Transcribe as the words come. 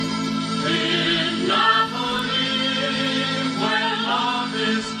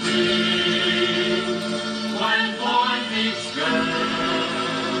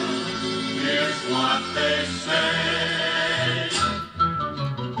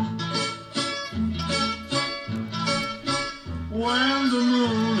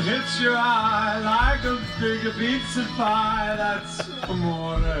your eye like a big pizza pie. That's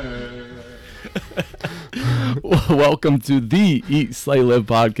amore. Welcome to the Eat, Slay, Live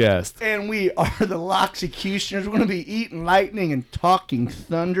podcast. And we are the Loxecutioners. We're going to be eating lightning and talking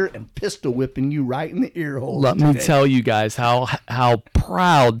thunder and pistol whipping you right in the ear hole. Let me tell you guys how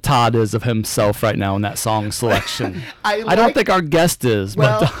proud Todd is of himself right now in that song selection. I don't think our guest is,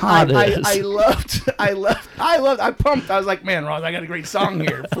 but Todd is. I pumped. I was like, man, Ross, I got a great song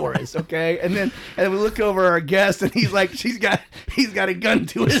here for us, okay? And then we look over our guest, and he's like, he's got a gun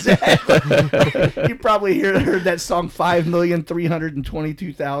to his head. You probably heard that song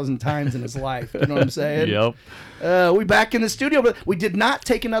 5,322,000 times in his life. You know what I'm saying? Yep. We back in the studio, but we did not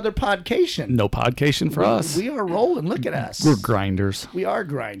take another podcation. No podcation for us. We are rolling. Look at us. We're grinders. We are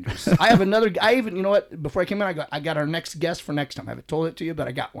grinders. I have another. You know what? Before I came in, I got our next guest for next time. I haven't told it to you, but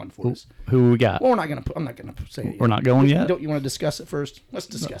I got one for us. Who we got? Well, I'm not gonna say it. We're not going yet. Don't you want to discuss it first? Let's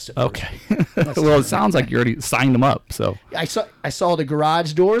discuss it first. Okay. Well, it sounds like you already signed them up. So I saw the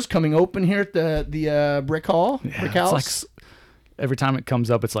garage doors coming open here at the brick house. It's like every time it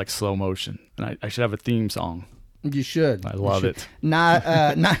comes up, it's like slow motion, and I should have a theme song. You should. I love it. Not.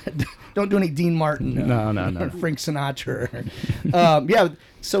 Don't do any Dean Martin. No. Or Frank Sinatra. Yeah.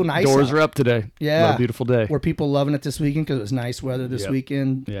 So nice. Doors are up today. Yeah. What a beautiful day. Were people loving it this weekend because it was nice weather this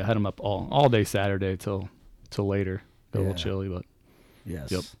weekend? Yeah, I had them up all day Saturday till later. A little chilly, but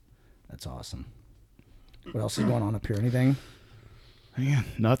yes. Yep. That's awesome. What else is going on up here? Anything? Man,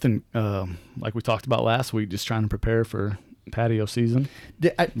 nothing. Like we talked about last week, just trying to prepare for patio season.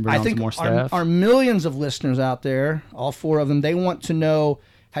 I think more staff. Our millions of listeners out there, all four of them, they want to know: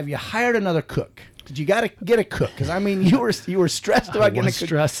 have you hired another cook? Did you got to get a cook? Because I mean, you were stressed about getting a cook.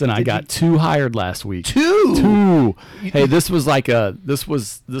 Stressed, and I got two hired last week. Two. Hey, this was like this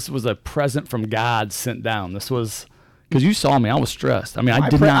was a present from God sent down. This was. Because you saw me, I was stressed. I mean,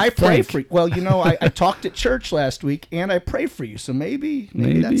 I pray for you. Well, you know, I talked at church last week, and I pray for you. So maybe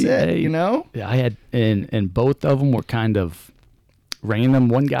that's it. Hey, you know. Yeah, I had, and both of them were kind of random.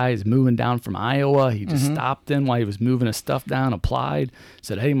 One guy is moving down from Iowa. He just stopped in while he was moving his stuff down. Applied.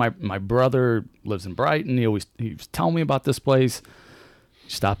 Said, "Hey, my brother lives in Brighton. He was telling me about this place."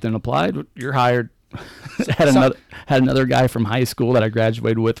 Stopped in, applied. You're hired. had another guy from high school that I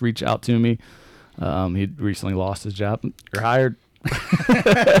graduated with reach out to me. He'd recently lost his job. You're hired.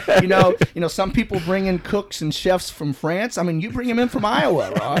 you know, some people bring in cooks and chefs from France. I mean, you bring them in from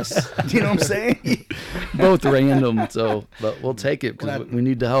Iowa, Ross. Do you know what I'm saying? Both random, but we'll take it because we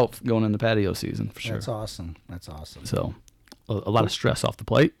need the help going into patio season for sure. That's awesome. So, a lot of stress off the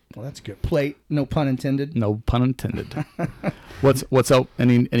plate. Well, that's good. Plate, no pun intended. No pun intended. What's up?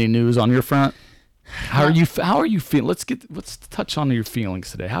 Any news on your front? How are you feeling? Let's touch on your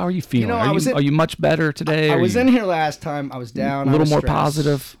feelings today. How are you feeling? Are you much better today? I was in here last time. I was down. A little more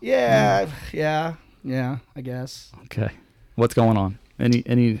positive. Yeah, I guess. Okay. What's going on?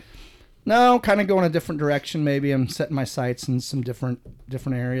 Any? No, kind of going a different direction. Maybe I'm setting my sights in some different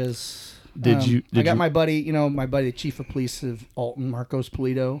areas. I got my buddy, the chief of police of Alton, Marcos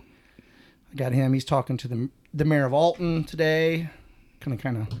Polito. I got him. He's talking to the mayor of Alton today. Kind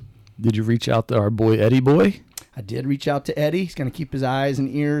of. Did you reach out to our boy Eddie Boy? I did reach out to Eddie. He's going to keep his eyes and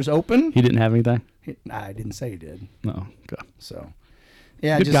ears open. He didn't have anything? I didn't say he did. No. Okay. So,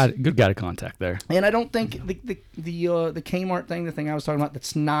 yeah. Good guy to contact there. And I don't think the Kmart thing, the thing I was talking about,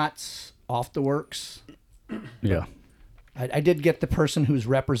 that's not off the works. Yeah. I did get the person who's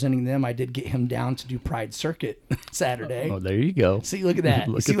representing them. I did get him down to do Pride Circuit Saturday. Oh, there you go. See, look at that.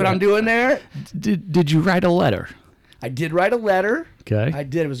 See what I'm doing there? Did you write a letter? I did write a letter. Okay. I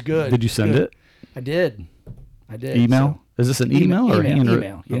did. It was good. Did you send it? I did. Email? Is this an email or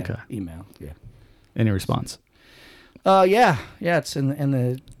email? Yeah. Okay. Email. Yeah. Any response? Yeah. It's and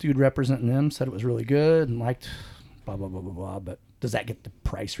the dude representing them said it was really good and liked blah blah blah blah blah. But does that get the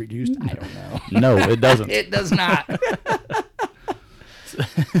price reduced? I don't know. No, it doesn't. It does not. This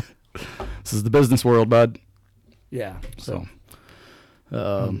is the business world, bud. Yeah. So.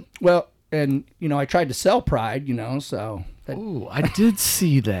 Well. And, I tried to sell Pride, so. Ooh, I did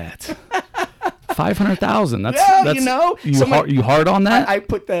see that. 500,000. That's you hard on that? I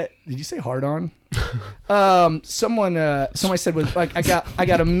put that. Did you say hard on? Somebody said was like I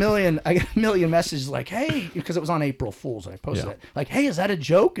got a million messages like, hey, because it was on April Fool's. I posted it like, hey, is that a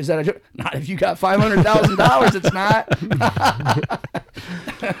joke? Is that a joke? Not if you got $500,000. It's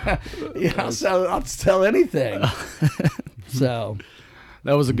not. So I'll sell anything. So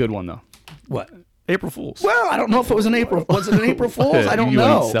that was a good one though. What? April Fool's. Well, I don't know if it was an April. Was it an April Fool's? I don't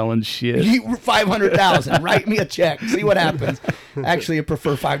know. Ain't selling shit. $500,000. Write me a check. See what happens. Actually, I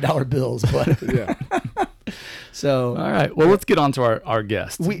prefer $5 bills, but yeah. So all right. Well, let's get on to our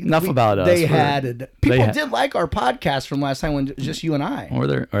guest. Enough about us. People did like our podcast from last time when it was just you and I.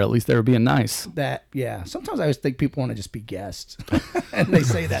 Or at least they were being nice. Sometimes I always think people want to just be guests, and they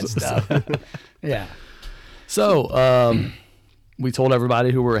say that stuff. Yeah. So we told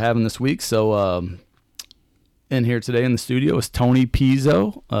everybody who we're having this week. So in here today in the studio is Tony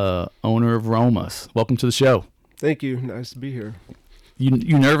Pizzo, owner of Roma's. Welcome to the show. Thank you. Nice to be here.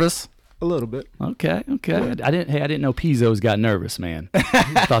 You nervous? A little bit. Okay. I didn't know Pizzo's got nervous, man.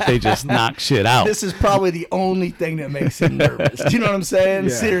 I thought they just knock shit out. This is probably the only thing that makes him nervous. Do you know what I'm saying?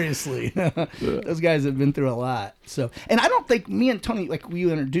 Yeah. Seriously. Those guys have been through a lot. So, and I don't think me and Tony, like you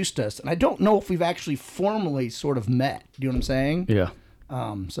introduced us, and I don't know if we've actually formally sort of met. Do you know what I'm saying? Yeah.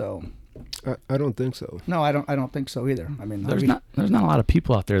 So I don't think so. no, I don't think so either. I mean, There's not a lot of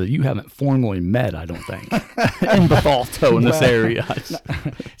people out there that you haven't formally met, I don't think, in Bethalto in this area.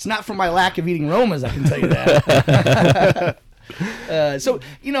 It's not for my lack of eating Romas, I can tell you that. So,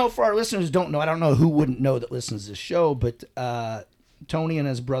 for our listeners who don't know, I don't know who wouldn't know that listens to this show, but Tony and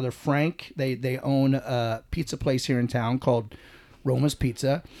his brother Frank, they own a pizza place here in town called Roma's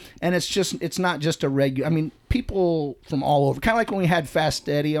Pizza, and it's not just a regular. I mean, people from all over, kind of like when we had Fast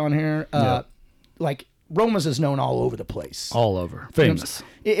Eddie on here. Like Roma's is known all over the place, All over, famous.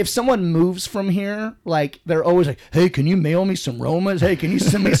 If someone moves from here, like they're always like, "Hey, can you mail me some Romas? Hey, can you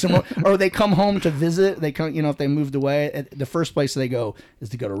send me some?" Or they come home to visit. They come, if they moved away, the first place they go is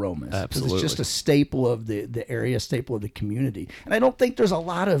to go to Roma's. Absolutely, it's just a staple of the area, staple of the community. And I don't think there's a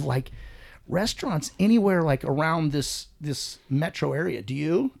lot of like restaurants anywhere like around this metro area. Do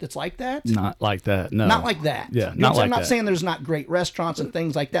you? That's like that? Not like that. No. Not like that. Yeah, not like I'm not that. Saying there's not great restaurants and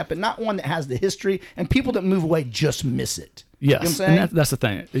things like that, but not one that has the history, and people that move away just miss it. Yes, you know what I'm saying? and that's the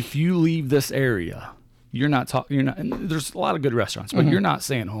thing. If you leave this area, you're not talking. You're not. And there's a lot of good restaurants, but you're not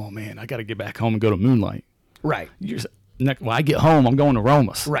saying, "Oh man, I got to get back home and go to Moonlight." Right. When I get home, I'm going to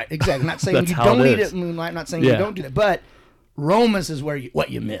Roma's. Right. Exactly. Not saying you how don't it eat is. at Moonlight. I'm not saying you don't do that, but Roma's is where what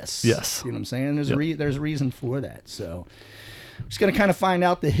you miss. Yes. You know what I'm saying? There's a reason for that. So I'm just going to kind of find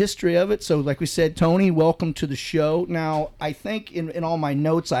out the history of it. So like we said, Tony, welcome to the show. Now, I think in all my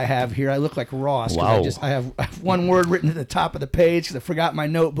notes I have here, I look like Ross. Wow. I have one word written at the top of the page because I forgot my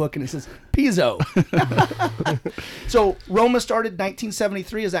notebook, and it says Pizzo. So Roma started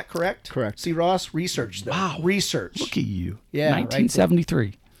 1973. Is that correct? Correct. See, Ross, research though. Wow. Research. Look at you. Yeah,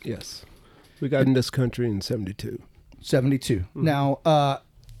 1973. Yes. We got in this country in 72. 72. Now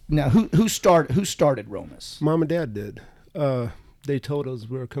who started Roma's? Mom and Dad did. They told us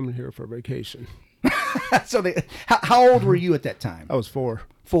we were coming here for vacation. So how old were you at that time? I was 4.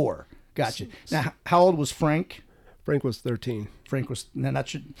 4. Gotcha. Now, how old was Frank? Frank was 13. Frank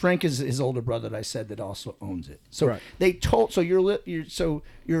is his older brother that I said that also owns it. So Right. they told. So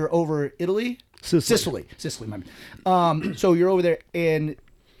you're over Italy, Sicily, my bad. So you're over there, and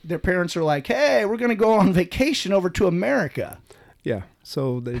their parents are like, "Hey, we're gonna go on vacation over to America." Yeah.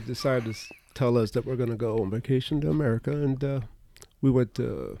 So they decided to tell us that we're going to go on vacation to America, and we went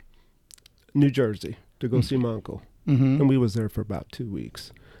to New Jersey to go see my uncle. And we was there for about 2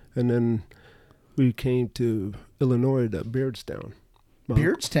 weeks. And then we came to Illinois to Beardstown.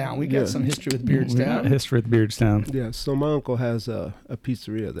 Beardstown. We got some history with Beardstown. History with Beardstown. Yeah, so my uncle has a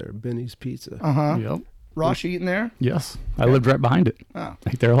pizzeria there, Benny's Pizza. Yep. Ross, you eating there? Yes. I lived right behind it. Oh. I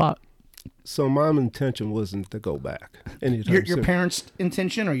ate there a lot. So Mom's intention wasn't to go back anytime Your soon. parents'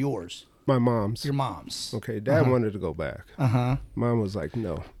 intention or yours? My mom's. Your mom's. Okay, Dad wanted to go back. Uh-huh. Mom was like,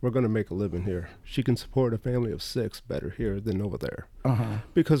 no, we're going to make a living here. She can support a family of 6 better here than over there. Uh-huh.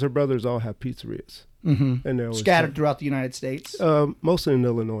 Because her brothers all have pizzerias. Mm-hmm. And they're always Scattered throughout the United States? mostly in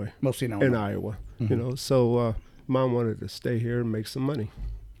Illinois. Mostly in Illinois. And Iowa. So Mom wanted to stay here and make some money.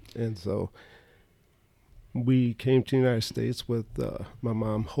 And so we came to the United States with my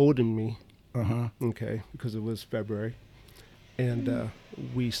mom holding me. Uh-huh. Okay, because it was February. And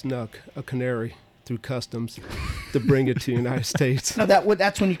we snuck a canary through customs to bring it to the United States. No,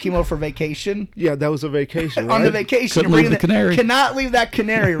 that's when you came over for vacation? Yeah, that was a vacation, right? On the vacation. Couldn't you're leave bringing the canary. Cannot leave that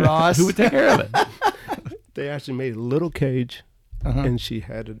canary, Ross. Who would take care of it? They actually made a little cage, Uh-huh. and she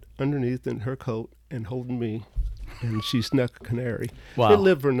had it underneath in her coat and holding me, and she snuck a canary. Wow. It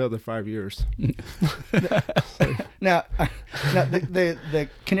lived for another 5 years. Now, the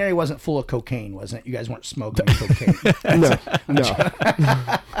canary wasn't full of cocaine, wasn't it? You guys weren't smoking cocaine. No.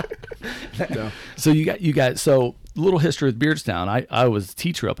 No. So you got so little history with Beardstown. I was a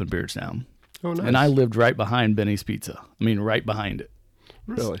teacher up in Beardstown. Oh, nice. And I lived right behind Benny's Pizza. I mean, right behind it.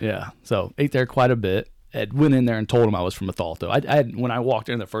 Really? Yeah. So ate there quite a bit. I went in there and told him I was from Bethalto. I had, when I walked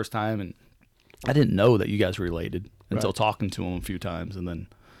in the first time, and I didn't know that you guys were related until talking to him a few times, and then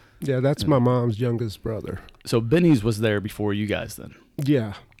Yeah, that's my mom's youngest brother. So Benny's was there before you guys then?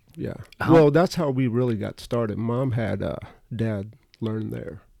 Yeah. Well, that's how we really got started. Mom had Dad learn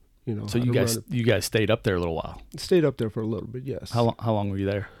there. So you guys stayed up there a little while? Stayed up there for a little bit, yes. How long were you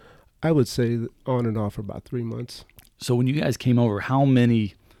there? I would say on and off for about 3 months. So when you guys came over, how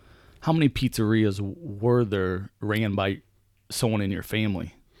many pizzerias were there ran by someone in your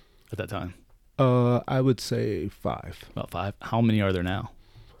family at that time? I would say 5. About 5. How many are there now?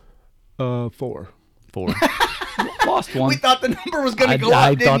 4. 4. Lost one. We thought the number was going to go up.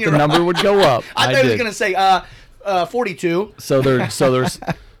 I thought the number would go up. I thought he was going to say 42. So there's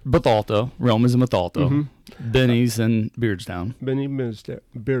Bethalto, Roman's and Bethalto, Benny's and Beardstown. Benny,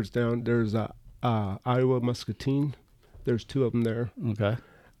 Beardstown. There's Iowa Muscatine. There's 2 of them there. Okay.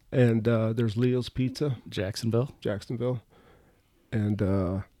 And there's Leo's Pizza. Jacksonville.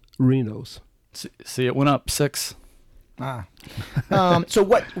 And Reno's. See, it went up 6. So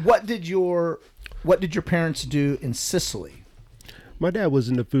what did your parents do in Sicily? My dad was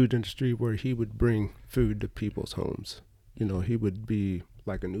in the food industry where he would bring food to people's homes. He would be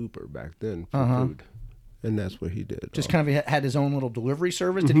like an Uber back then for food. And that's what he did. Just kind of had his own little delivery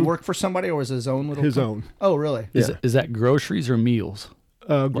service. Did he work for somebody or was it his own little? His own. Oh, really? Yeah. Is that groceries or meals?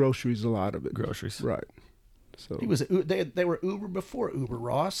 Groceries, a lot of it. Groceries. Right. So he was. They were Uber before Uber,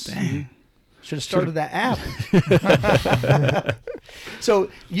 Ross. Dang. Should have started that app. So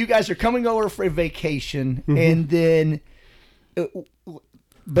you guys are coming over for a vacation, and then,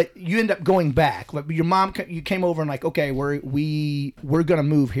 but you end up going back. Like your mom, you came over and like, okay, we're gonna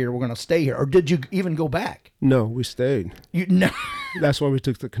move here. We're gonna stay here. Or did you even go back? No, we stayed. No. That's why we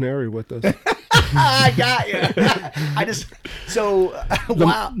took the Canary with us. I got you.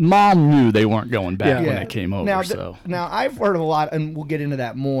 Wow. Mom knew they weren't going back when they came over. Now I've heard of a lot, and we'll get into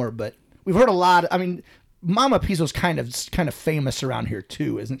that more, but we've heard a lot. I mean, Mama Pizzo's kind of famous around here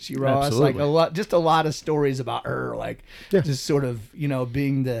too, isn't she, Ross? Absolutely. Like a lot of stories about her, like just sort of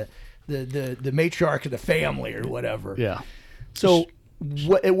being the matriarch of the family or whatever. Yeah. So,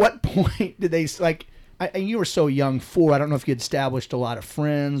 at what point did they like? And you were so young, 4. I don't know if you had established a lot of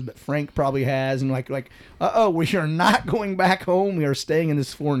friends, but Frank probably has. And we are not going back home. We are staying in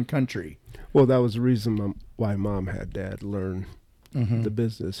this foreign country. Well, that was the reason why Mom had Dad learn the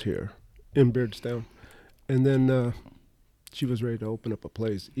business here in Beardstown. And then she was ready to open up a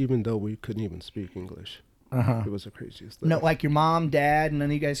place, even though we couldn't even speak English. It was the craziest thing. No, like your mom, dad, none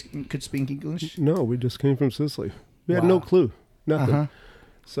of you guys could speak English? No, we just came from Sicily. We had no clue, nothing.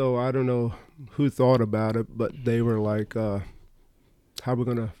 So I don't know who thought about it, but they were like, how are we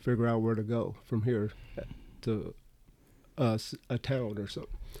going to figure out where to go from here to a town or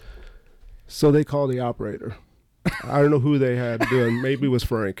something? So they called the operator. I don't know who they had doing. Maybe it was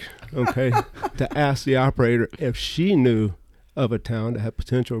Frank, okay, to ask the operator if she knew of a town that had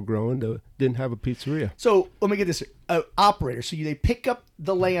potential of growing that didn't have a pizzeria. So let me get this. Operator. So they pick up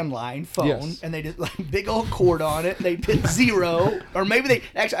the landline phone and they did like big old cord on it. They hit 0, or maybe they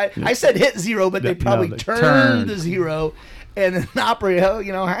actually. I said hit 0, but they probably turned the 0. And then the operator,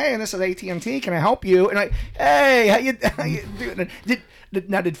 hey, this is AT&T. Can I help you? And like, hey, how you doing?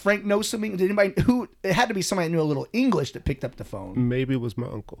 Did Frank know something? Did anybody it had to be somebody who knew a little English that picked up the phone. Maybe it was my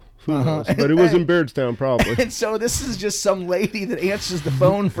uncle. Who knows? But it was in Beardstown, probably. And so this is just some lady that answers the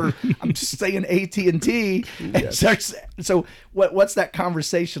phone for, I'm just saying AT&T. Yes. So what's that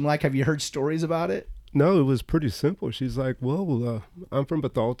conversation like? Have you heard stories about it? No, it was pretty simple. She's like, well, I'm from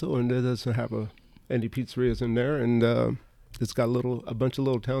Bethalto, and it doesn't have any pizzerias in there, and it's got a bunch of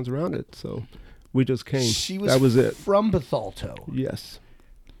little towns around it. So we just came. That was it. From Bethalto. Yes.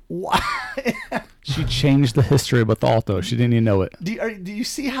 Why? She changed the history of Bethalto. She didn't even know it. Do you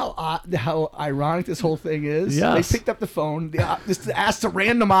see how ironic this whole thing is? Yes. They picked up the phone, just asked a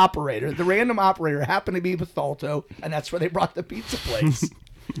random operator. The random operator happened to be Bethalto, and that's where they brought the pizza place.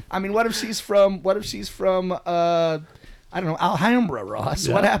 I mean, what if she's from I don't know, Alhambra, Ross?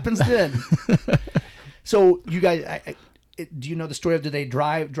 Yeah. What happens then? So you guys, do you know the story of, did they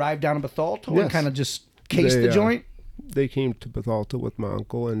drive down to Bethalto and kind of just case the joint? They came to Bethalto with my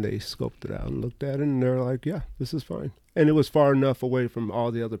uncle, and they scoped it out and looked at it, and they're like, yeah, this is fine. And it was far enough away from all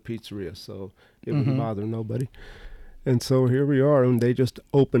the other pizzerias, so it wouldn't bother nobody. And so here we are, and they just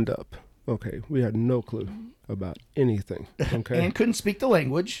opened up. Okay, we had no clue about anything. Okay, and couldn't speak the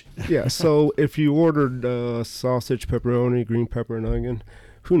language. Yeah, so if you ordered sausage, pepperoni, green pepper, and onion,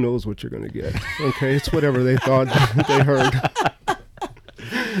 who knows what you're going to get? Okay, it's whatever they thought they heard.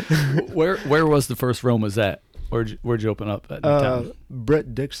 Where was the first Roma's at? Where'd you open up at town?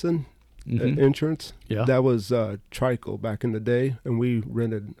 Brett Dixon Insurance. Yeah, that was Trico back in the day, and we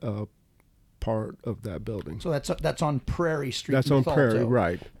rented part of that building. So that's on Prairie Street. That's on Prairie,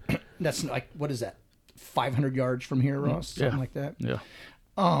 right? That's like, what is that? 500 yards from here, Ross? Something like that. Yeah.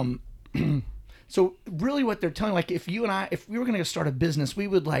 So really, what they're telling, like, if we were going to start a business, we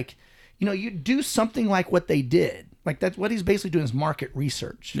would you do something like what they did. Like, that's what he's basically doing is market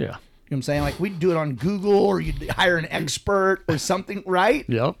research. Yeah. You know what I'm saying? Like, we'd do it on Google, or you'd hire an expert or something, right?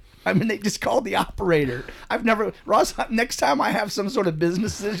 Yep. I mean, they just called the operator. Ross, next time I have some sort of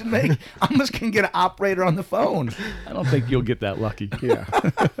business decision to make, I'm just going to get an operator on the phone. I don't think you'll get that lucky. Yeah.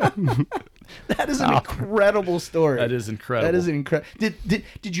 That is an incredible story. That is incredible. That is incredible.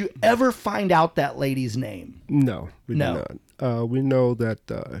 Did you ever find out that lady's name? No, we did not. We know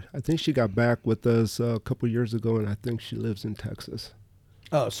that I think she got back with us a couple years ago, and I think she lives in Texas.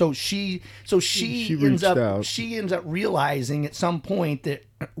 Oh, so she ends up realizing at some point that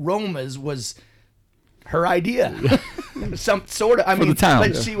Roma's was her idea. Some sort of, the town.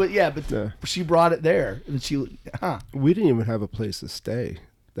 But she was, she brought it there, and We didn't even have a place to stay.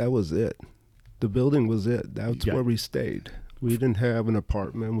 That was it. The building was it. That's where we stayed. We didn't have an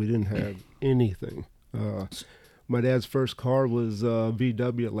apartment. We didn't have anything. My dad's first car was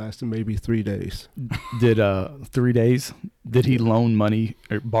VW. It lasted maybe 3 days. Did 3 days? Did he loan money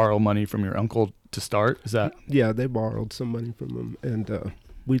or borrow money from your uncle to start? Is that? Yeah, they borrowed some money from him, and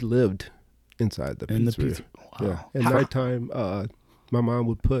we lived inside the pizzeria. Wow. Yeah. At nighttime, my mom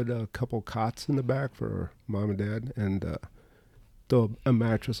would put a couple cots in the back for mom and dad, and throw a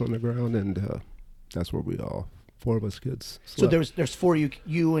mattress on the ground, and that's where we all 4 of us kids slept. So there's 4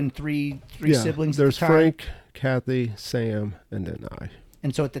 you and three siblings. There's at the time? Frank, Kathy, Sam, and then I.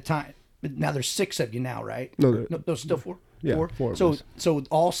 And so at the time, now there's 6 of you now, right? No, there's still 4. Yeah, 4. 4 of so us. so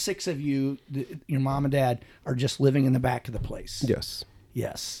all 6 of you, your mom and dad, are just living in the back of the place. Yes.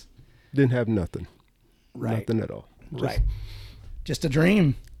 Yes. Didn't have nothing. Right. Nothing at all. Just a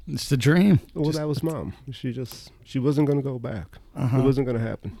dream. It's a dream. Well, that was mom. She wasn't going to go back. It wasn't going to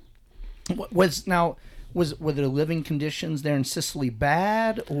happen. Were the living conditions there in Sicily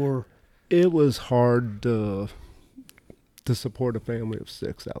bad, or? It was hard to support a family of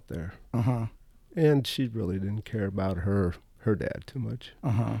 6 out there. And she really didn't care about her dad too much.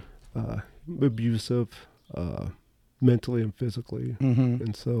 Abusive, mentally and physically,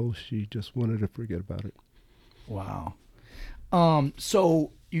 and so she just wanted to forget about it. Wow.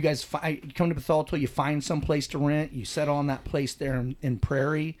 So you guys you come to Bethalto, you find some place to rent, you settle on that place there in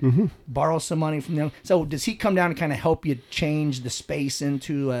Prairie, borrow some money from them. So does he come down and kind of help you change the space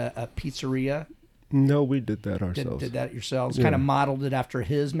into a pizzeria? No, we did that ourselves. Did that yourselves? Kind of modeled it after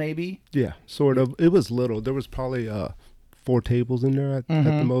his, maybe? Yeah, sort of. It was little. There was probably 4 tables in there at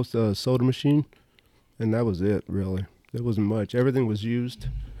the most, soda machine, and that was it, really. There wasn't much. Everything was used.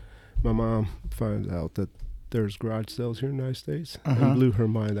 My mom finds out that there's garage sales here in the United States, and blew her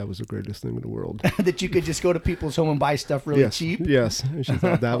mind. That was the greatest thing in the world. That you could just go to people's home and buy stuff really cheap? Yes, and she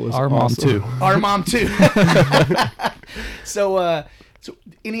thought that was Our awesome. mom, too. Our mom, too. So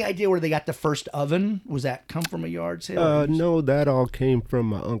any idea where they got the first oven? Was that come from a yard sale? No, that all came from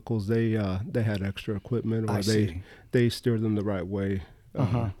my uncles. They had extra equipment, or they steered them the right way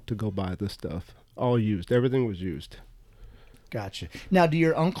to go buy the stuff. All used. Everything was used. Gotcha. Now, do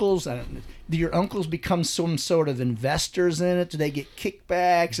your uncles become some sort of investors in it? Do they get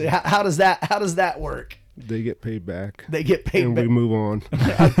kickbacks? How does that work? They get paid back. They get paid and back. we move on.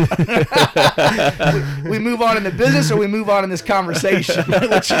 we move on in the business, or we move on in this conversation?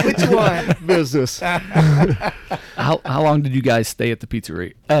 Which one? Business. How long did you guys stay at the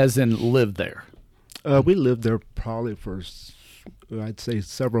pizzeria, as in live there? We lived there probably for, I'd say,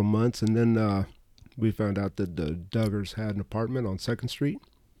 several months, and then we found out that the Duggars had an apartment on 2nd Street,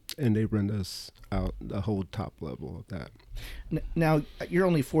 and they rent us out the whole top level of that. Now, you're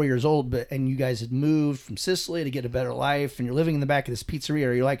only 4 years old, and you guys had moved from Sicily to get a better life, and you're living in the back of this pizzeria.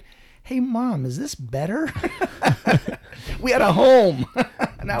 Are you like, hey, Mom, is this better? We had a home.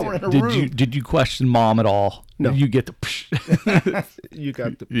 Now we're in a room. Did you question Mom at all? No. Did you get the You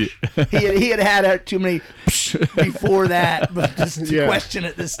got the... Yeah. He had too many before that, but just to question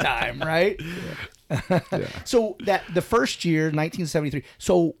it this time, right? Yeah. So the first year, 1973.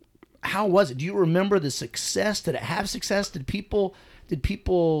 So how was it? Do you remember the success? Did it have success? Did people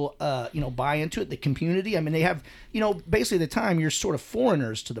buy into it? The community? I mean, they have, basically at the time you're sort of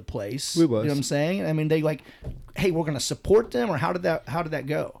foreigners to the place. We was. You know what I'm saying? I mean, they like, hey, we're going to support them, or how did that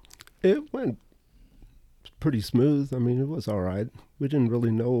go? It went pretty smooth. I mean, it was all right. We didn't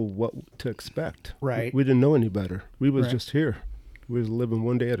really know what to expect. Right. We didn't know any better. We was Right. just here. We was living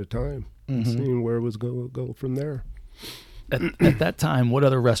one day at a time, and seeing where it was going to go from there. At that time, what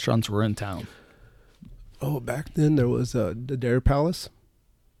other restaurants were in town? Oh, back then there was the Dairy Palace,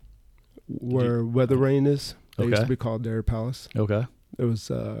 where Weather Rain is. They used Okay. to be called Dairy Palace. Okay. There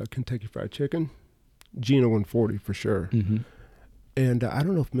was Kentucky Fried Chicken, Gino 140 for sure. Mm-hmm. And I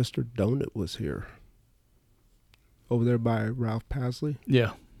don't know if Mr. Donut was here. Over there by Ralph Pasley.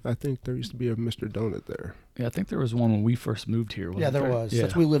 Yeah. I think there used to be a Mr. Donut there. Yeah, I think there was one when we first moved here. Yeah, there was. Yeah.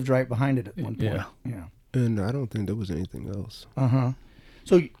 That's we lived right behind it at one point. Yeah. Yeah. And I don't think there was anything else. Uh-huh.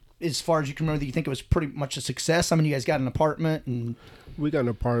 So as far as you can remember, do you think it was pretty much a success? I mean, you guys got an apartment and... We got an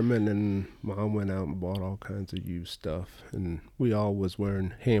apartment, and Mom went out and bought all kinds of used stuff. And we all was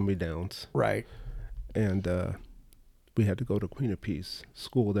wearing hand-me-downs. Right. And we had to go to Queen of Peace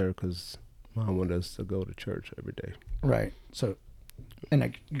school there because Mom wanted us to go to church every day. Right. So, and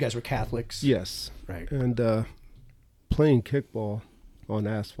like, you guys were Catholics? Yes. Right. And playing kickball on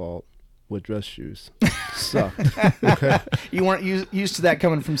asphalt with dress shoes sucked. Okay. You weren't used to that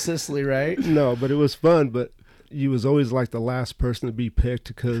coming from Sicily, right? No, but it was fun. But you was always like the last person to be picked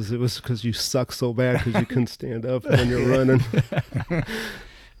because you suck so bad because you couldn't stand up when you're running.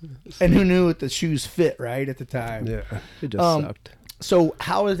 And who knew what the shoes fit, right, at the time? Yeah, it just sucked. So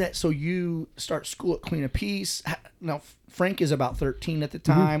how is that? So you start school at Queen of Peace. Now Frank is about 13 at the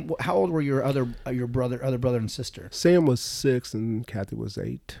time. Mm-hmm. How old were your other brother and sister? Sam was 6 and Kathy was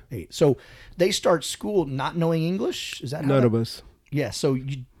 8. 8. So they start school not knowing English. Is that none of us? Yeah. So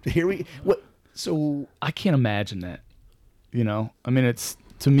So I can't imagine that. You know, I mean, it's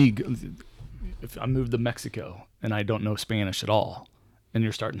to me. If I moved to Mexico and I don't know Spanish at all, and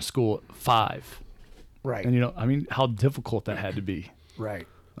you're starting school at 5, right? And I mean, how difficult that had to be. Right.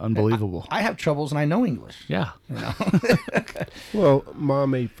 Unbelievable. I have troubles and I know English. Yeah. You know? Well,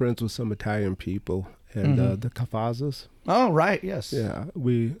 Mom made friends with some Italian people and the Cafazas. Oh, right. Yes. Yeah.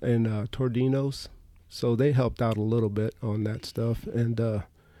 And Tordinos. So they helped out a little bit on that stuff. And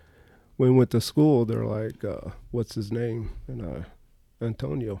when we went to school, they're like, what's his name? And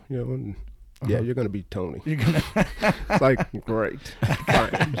Antonio, and yeah, you're going to be Tony. You're gonna It's like, great.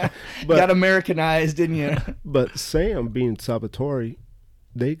 Fine. got Americanized, didn't you? But Sam, being Salvatore,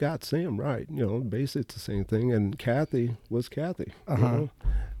 they got Sam right. Basically it's the same thing. And Kathy was Kathy.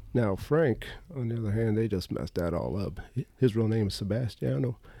 Now, Frank, on the other hand, they just messed that all up. His real name is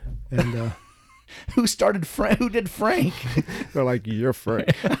Sebastiano. And who started Frank? Who did Frank? they're like, you're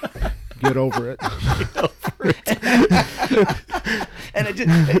Frank. Get over it. And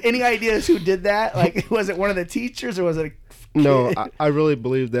any ideas who did that? Like, was it one of the teachers or was it a kid? No, I really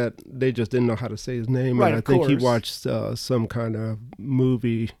believe that they just didn't know how to say his name. Right, and I of think he course. watched some kind of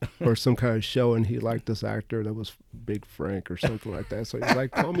movie or some kind of show, and he liked this actor that was Big Frank or something like that. So he's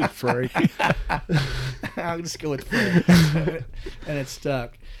like, call me Frank. I'll just go with Frank. And it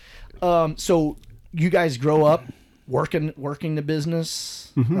stuck. So you guys grow up working the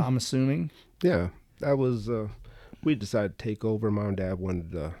business, I'm assuming? Yeah, that was, we decided to take over. Mom and Dad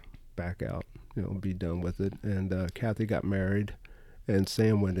wanted to back out, be done with it. And Kathy got married, and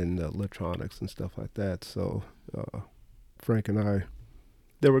Sam went into electronics and stuff like that. So Frank and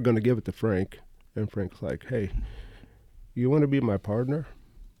they were going to give it to Frank, and Frank's like, hey, you want to be my partner?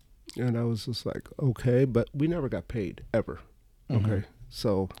 And I was just like, okay, but we never got paid, ever. Okay,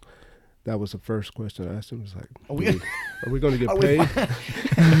 so that was the first question I asked him. Was like, are we going to get paid?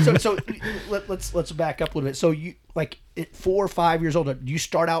 So let's back up a little bit. So you like at 4 or 5 years old, do you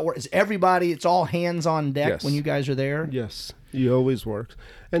start out work? Is everybody? It's all hands on deck Yes. when you guys are there. Yes, you always worked.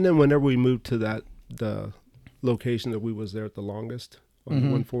 And then whenever we moved to the location that we was there at the longest on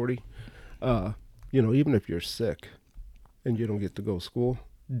 140, even if you're sick and you don't get to go to school,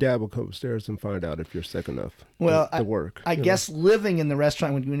 Dad will come upstairs and find out if you're sick enough to work. I guess living in the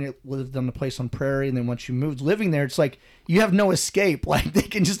restaurant when you lived on the place on Prairie, and then once you moved, living there, it's like you have no escape. Like they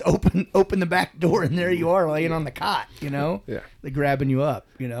can just open the back door, and there you are laying on the cot. Yeah. They're grabbing you up.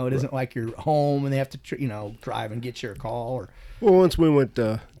 It isn't like you're home and they have to drive and get your call. Or Well, once we went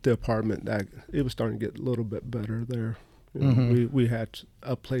to the apartment, it was starting to get a little bit better there. We had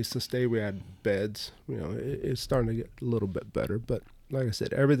a place to stay. We had beds. It's starting to get a little bit better, but. Like I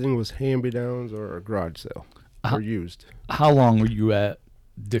said, everything was hand-me-downs or a garage sale or used. How long were you at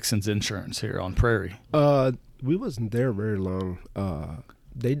Dixon's Insurance here on Prairie? We wasn't there very long.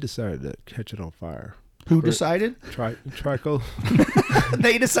 They decided to catch it on fire. who decided? Trico.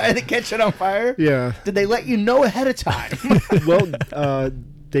 They decided to catch it on fire? Yeah. Did they let you know ahead of time? Well,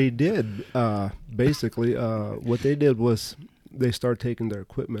 they did. Basically, what they did was they started taking their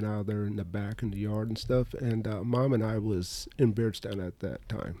equipment out there in the back in the yard and stuff. And Mom and I was in Beardstown at that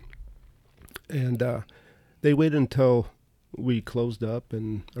time. And they waited until we closed up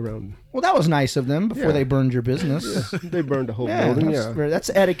and around. Well, that was nice of them before they burned your business. Yeah, they burned the whole building. That's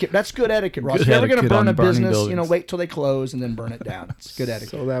etiquette. That's good etiquette, Ross. Good If you're ever going to etiquette burn a on burning business, buildings. wait till they close and then burn it down. It's good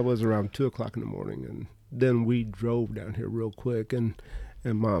etiquette. So that was around 2:00 in the morning, and then we drove down here real quick, and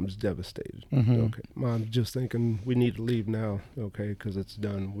Mom's devastated. Mm-hmm. Okay, Mom's just thinking we need to leave now, okay, because it's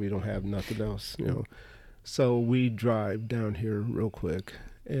done. We don't have nothing else, So we drive down here real quick,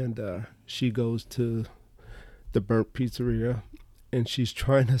 and she goes to the burnt pizzeria, and she's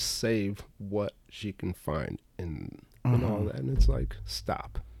trying to save what she can find and all that. And it's like,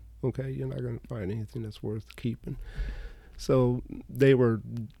 stop, okay? You're not going to find anything that's worth keeping. So they were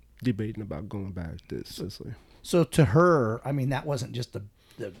debating about going back to Sicily. So to her, I mean, that wasn't just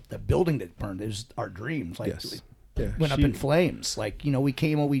the building that burned. It was our dreams. Like, Yes. Yeah, went up in flames. Like, we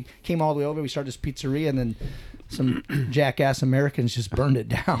came all the way over. We started this pizzeria, and then some jackass Americans just burned it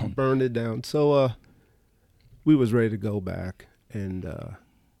down. Burned it down. So we was ready to go back, and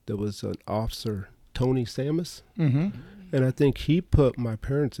there was an officer, Tony Samus, and I think he put my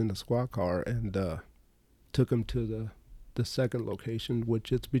parents in the squad car and took them to the second location,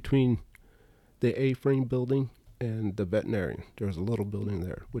 which it's between the A-frame building and the veterinarian. There's a little building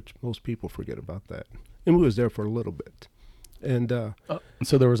there, which most people forget about that. And we was there for a little bit. And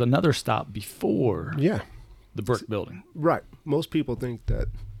so there was another stop before yeah, the brick building. right. Most people think that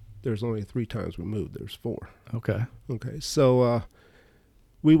there's only 3 times we moved. There's 4. Okay. Okay, so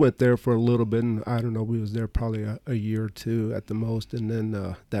we went there for a little bit, and I don't know, we was there probably a year or 2 at the most, and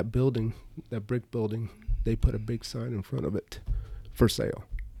then that building, that brick building, they put a big sign in front of it for sale.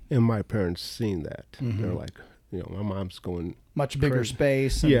 And my parents seen that. They're like, my mom's going Much bigger crazy.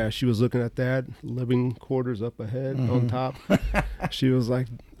 space. And Yeah, she was looking at that, living quarters up ahead on top. She was like,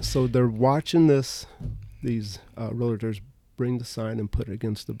 so they're watching these realtors bring the sign and put it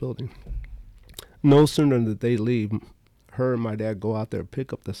against the building. No sooner than they leave, her and my dad go out there,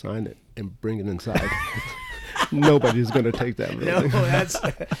 pick up the sign and bring it inside. Nobody's going to take that No, building. that's.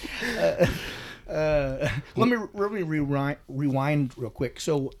 Let me rewind real quick.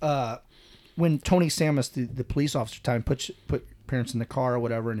 So when Tony Samus, the police officer, put parents in the car or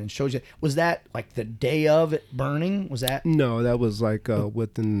whatever, and then shows you, was that like the day of it burning? Was that No, that was like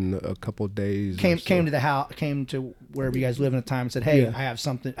within a couple of days. came or so. to the house, came to wherever you guys live at the time, and said, "Hey, Yeah. I have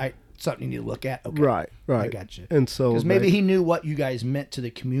something you need to look at." Okay. Right. I got you. And so Because maybe he knew what you guys meant to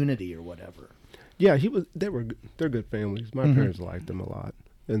the community or whatever. Yeah, they're good families. My parents liked them a lot.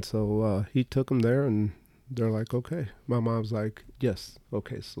 And so he took them there, and they're like, okay. My mom's like, yes,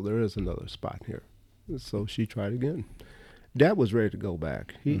 okay, so there is another spot here. And so she tried again. Dad was ready to go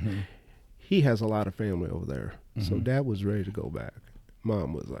back. He has a lot of family over there. So Dad was ready to go back.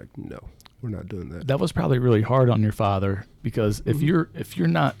 Mom was like, no, we're not doing that. That was probably really hard on your father because if you're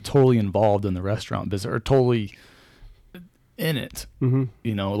not totally involved in the restaurant business or totally in it,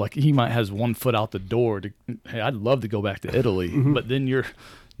 like he might has one foot out the door to, hey, I'd love to go back to Italy, but then you're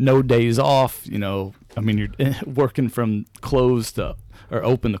no days off, you're working from close to or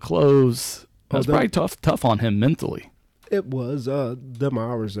open to close. That's probably tough on him mentally. It was. Them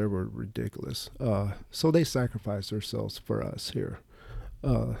hours there were ridiculous. So they sacrificed themselves for us here.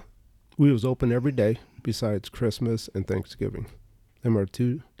 We was open every day besides Christmas and Thanksgiving. Them are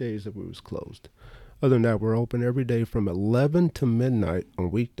 2 days that we was closed. Other than that, we're open every day from 11 to midnight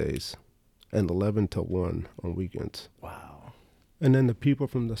on weekdays and 11 to 1 on weekends. Wow. And then the people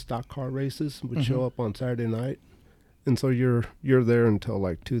from the stock car races would show up on Saturday night. And so you're there until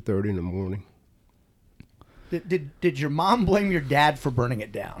like 2:30 in the morning. Did your mom blame your dad for burning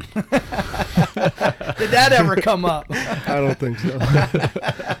it down? Did that ever come up? I don't think so.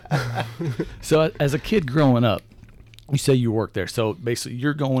 So as a kid growing up, you say you worked there. So basically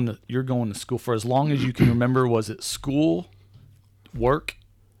you're going to school for as long as you can remember. Was it school, work?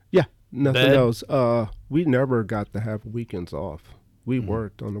 Yeah, nothing Bed? else. We never got to have weekends off. We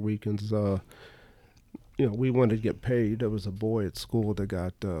worked on the weekends. We wanted to get paid. There was a boy at school that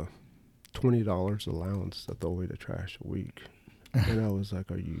got $20 allowance to throw away the trash a week. And I was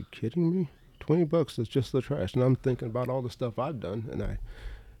like, are you kidding me? $20 is just the trash. And I'm thinking about all the stuff I've done, and I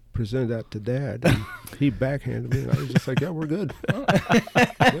presented that to Dad, and he backhanded me, and I was just like, yeah, we're good.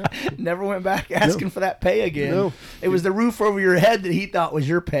 Yeah. Never went back asking for that pay again. No. It was the roof over your head that he thought was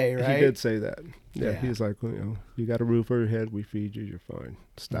your pay, right? He did say that. Yeah, Yeah. he was like, you got a roof over your head, we feed you, you're fine.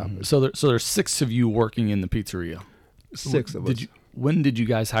 Stop it. So there's 6 of you working in the pizzeria. 6 of us. When did you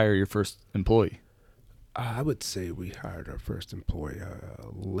guys hire your first employee? I would say we hired our first employee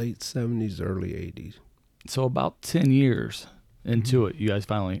late 70s, early 80s. So about 10 years into it, you guys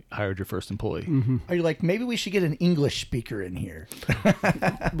finally hired your first employee. Are you like, maybe we should get an English speaker in here?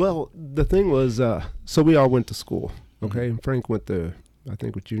 Well, the thing was, so we all went to school. Okay, and Frank went to, I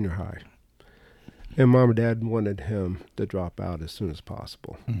think, with junior high. And Mom and Dad wanted him to drop out as soon as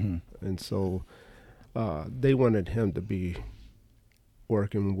possible. And so they wanted him to be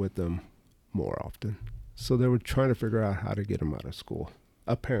working with them more often. So they were trying to figure out how to get him out of school.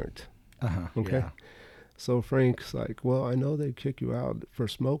 A parent. Okay. Yeah. So Frank's like, well, I know they kick you out for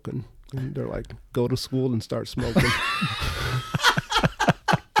smoking. And they're like, go to school and start smoking.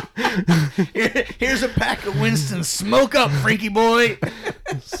 Here's a pack of Winston. Smoke up, Frankie boy.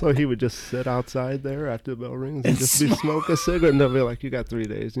 So he would just sit outside there after the bell rings and just be smoke a cigarette. And they'll be like, you got 3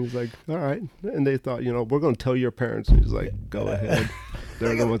 days. And he's like, all right. And they thought, we're going to tell your parents. And he's like, go ahead.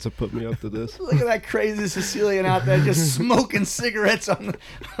 They're the ones that put me up to this. Look at that crazy Sicilian out there just smoking cigarettes on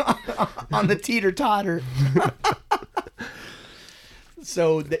the teeter-totter.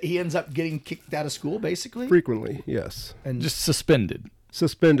 So he ends up getting kicked out of school, basically? Frequently, yes. And just suspended.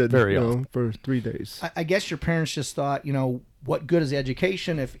 Suspended very often for 3 days. I guess your parents just thought, what good is the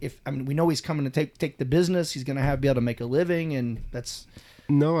education if we know he's coming to take the business, he's going to be able to make a living, and that's...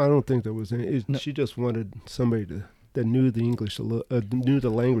 No, I don't think there was any. She just wanted somebody that knew the English knew the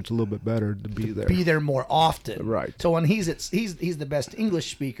language a little bit better to be there. Be there more often. Right. So when he's the best English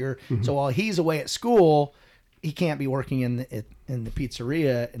speaker, so while he's away at school, he can't be working in the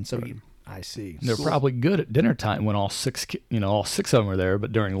pizzeria, and so I see. They're probably good at dinner time when all six of them are there,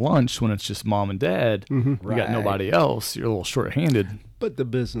 but during lunch when it's just mom and dad, you got nobody else. You're a little short-handed. But the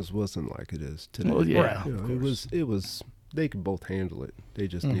business wasn't like it is today. Well, yeah, it was. They could both handle it. They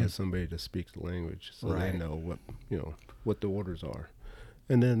just needed somebody to speak the language, so they know what the orders are.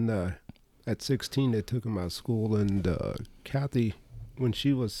 And then at 16, they took him out of school, and Kathy, when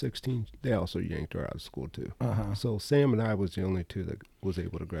she was 16, they also yanked her out of school too. So Sam and I was the only two that was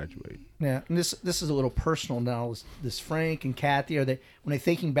able to graduate. Yeah, and this is a little personal now. This Frank and Kathy, when they're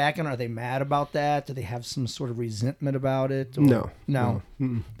thinking back on, are they mad about that? Do they have some sort of resentment about it? Or? No.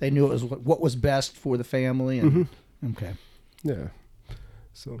 They knew it was what was best for the family. And okay. Yeah.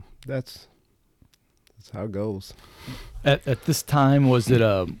 So that's how it goes. At this time, was it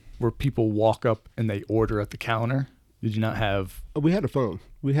where people walk up and they order at the counter? Did you not have? We had a phone.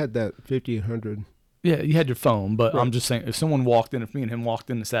 We had that 5800. Yeah, you had your phone, but I'm just saying, if someone walked in, if me and him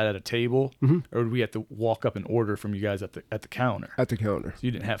walked in and sat at a table, or would we have to walk up and order from you guys at the counter? At the counter. So you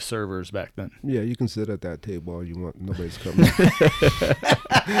didn't have servers back then. Yeah, you can sit at that table all you want. Nobody's coming.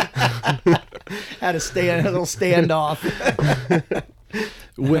 Had a little standoff.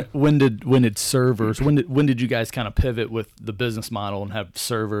 When did servers? When did you guys kind of pivot with the business model and have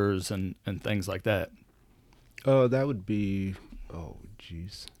servers and things like that? That would be,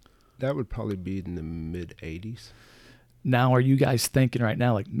 that would probably be in the mid 80s. Now, are you guys thinking right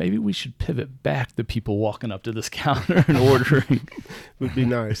now, like, maybe we should pivot back to people walking up to this counter and ordering? Would be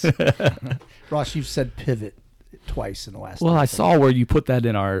nice. Ross, you've said pivot twice in the last. Well, I saw where you put that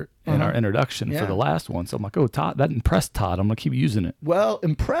in our introduction for the last one. So I'm like, oh, Todd, that impressed Todd. I'm going to keep using it. Well,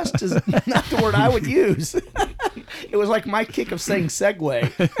 impressed is not the word I would use. It was like my kick of saying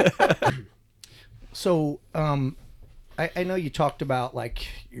segue. So, I know you talked about like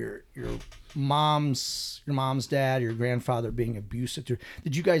your mom's dad, your grandfather being abusive.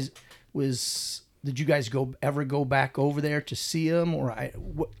 Did you guys ever go back over there to see him, or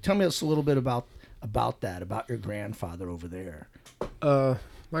tell me us a little bit about that, about your grandfather over there?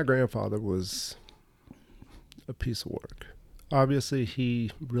 My grandfather was a piece of work. Obviously,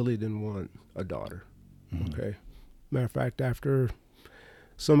 he really didn't want a daughter. Okay, matter of fact, after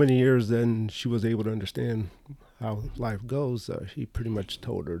so many years, then she was able to understand how life goes. He pretty much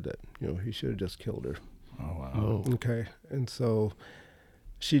told her that he should have just killed her. Oh wow. Okay, and so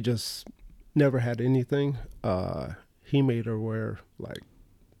she just never had anything. He made her wear like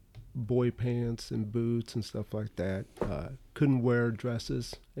boy pants and boots and stuff like that. Couldn't wear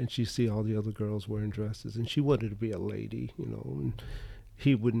dresses, and she see all the other girls wearing dresses, and she wanted to be a lady, and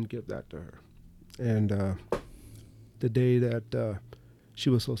he wouldn't give that to her. And the day that she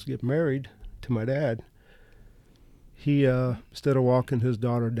was supposed to get married to my dad, he instead of walking his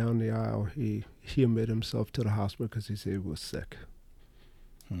daughter down the aisle, he admitted himself to the hospital because he said he was sick.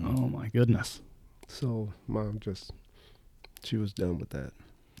 Oh my goodness. So Mom she was done with that,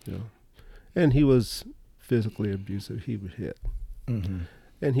 and he was physically abusive. He would hit,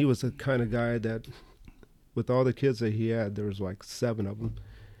 and he was the kind of guy that, with all the kids that he had, there was like 7 of them.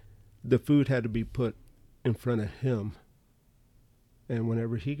 The food had to be put in front of him, and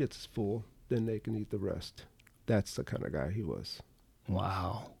whenever he gets full, then they can eat the rest. That's the kind of guy he was.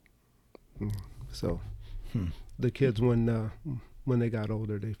 Wow. So the kids, when they got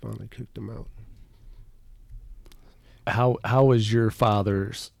older, they finally kicked him out. How was your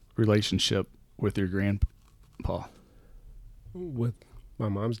father's relationship with your grandpa? With my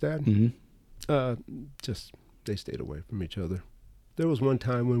mom's dad? Just they stayed away from each other. There was one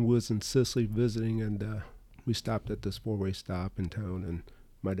time when we was in Sicily visiting, and we stopped at this 4-way stop in town, and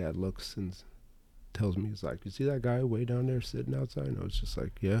my dad looks and tells me, he's like, "You see that guy way down there sitting outside?" And I was just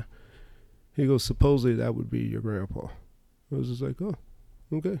like, "Yeah." He goes, "Supposedly that would be your grandpa." I was just like, "Oh,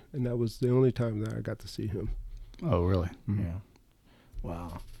 okay." And that was the only time that I got to see him. Oh, really? Mm-hmm. Yeah.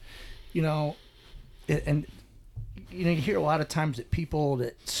 Wow. You know, and you hear a lot of times that people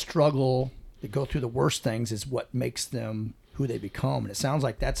that struggle, that go through the worst things, is what makes them who they become. And it sounds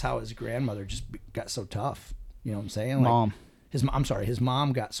like that's how his grandmother just got so tough. You know what I'm saying? Mom. Like his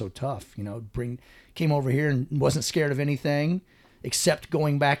mom got so tough. Came over here and wasn't scared of anything except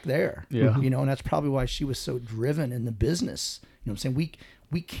going back there. Yeah. And that's probably why she was so driven in the business. You know what I'm saying?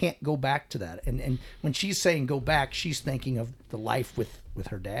 We can't go back to that. And when she's saying go back, she's thinking of the life with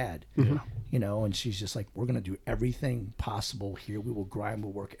her dad. Yeah. And she's just like, we're going to do everything possible here. We will grind,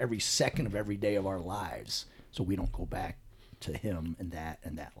 we'll work every second of every day of our lives so we don't go back to him and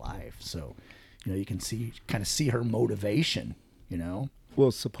that life. So, you can kind of see her motivation,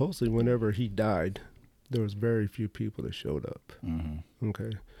 Well, supposedly whenever he died, there was very few people that showed up. Mm-hmm.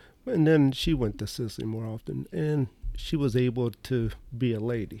 Okay. And then she went to Sicily more often, and she was able to be a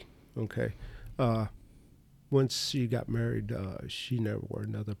lady. Okay. Once she got married, she never wore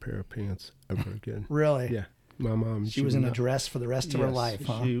another pair of pants ever again. Really? Yeah. My mom. She was in a dress for the rest of her life,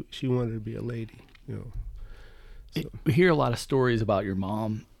 huh? She wanted to be a lady, So. We hear a lot of stories about your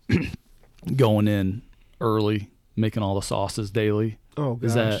mom going in early, making all the sauces daily. Oh, gosh.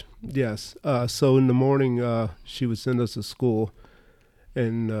 Is that... Yes. So in the morning, she would send us to school,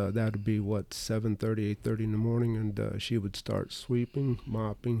 and that would be, 7:30, 8:30 in the morning, and she would start sweeping,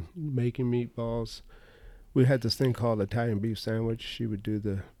 mopping, making meatballs. We had this thing called Italian beef sandwich. She would do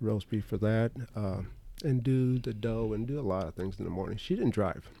the roast beef for that, and do the dough, and do a lot of things in the morning. She didn't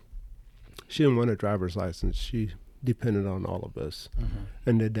drive. She didn't want a driver's license. She depended on all of us. Mm-hmm.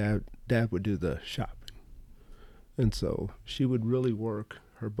 And then dad would do the shopping. And so she would really work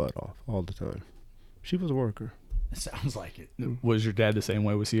her butt off all the time. She was a worker. It sounds like it. Was your dad the same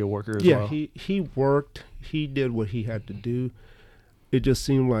way? Was he a worker as well? Yeah, he worked. He did what he had to do. It just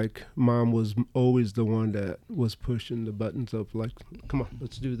seemed like Mom was always the one that was pushing the buttons of like, come on,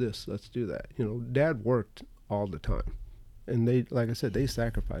 let's do this, let's do that. Dad worked all the time. And they, like I said, they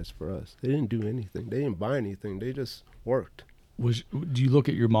sacrificed for us. They didn't do anything. They didn't buy anything. They just worked. Do you look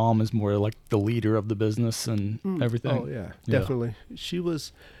at your mom as more like the leader of the business and everything? Oh, yeah, definitely.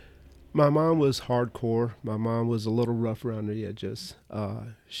 My mom was hardcore. My mom was a little rough around the edges.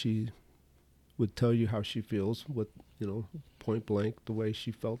 She would tell you how she feels with, point blank, the way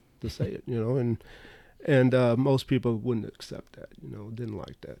she felt to say it, and most people wouldn't accept that, didn't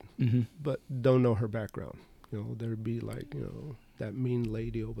like that, but don't know her background. There'd be like, that mean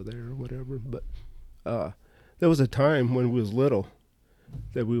lady over there or whatever. But there was a time when we was little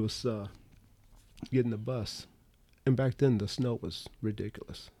that we was getting the bus, and back then the snow was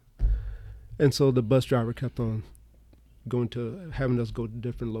ridiculous. And so the bus driver kept on having us go to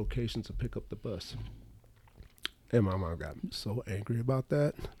different locations to pick up the bus. And my mom got so angry about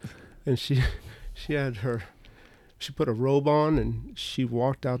that. And she put a robe on, and she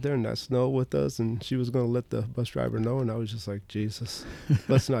walked out there in that snow with us, and she was going to let the bus driver know. And I was just like, Jesus,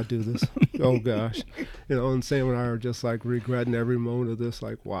 let's not do this. Oh, gosh. And Sam and I are just like regretting every moment of this,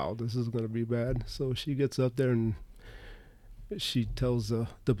 like, wow, this is going to be bad. So she gets up there and she tells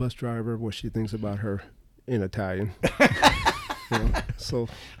the bus driver what she thinks about her in Italian. So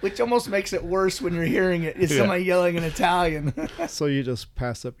which almost makes it worse when you're hearing it. It's somebody yelling in Italian. So you just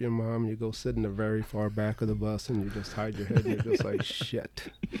pass up your mom, you go sit in the very far back of the bus, and you just hide your head, and you're just like,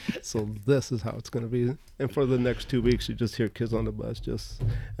 shit. So this is how it's going to be. And for the next 2 weeks, you just hear kids on the bus just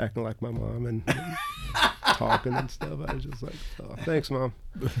acting like my mom and talking and stuff. I was just like, oh, thanks, Mom.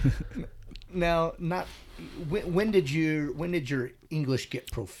 Now, when did your English get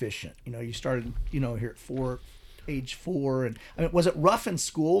proficient? You started, here at age 4, and I mean, was it rough in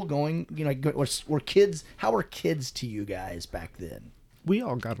school going? Were kids? How were kids to you guys back then? We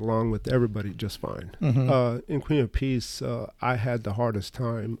all got along with everybody just fine. Mm-hmm. In Queen of Peace, I had the hardest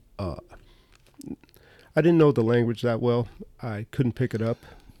time. I didn't know the language that well. I couldn't pick it up.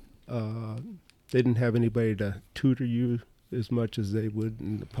 They didn't have anybody to tutor you as much as they would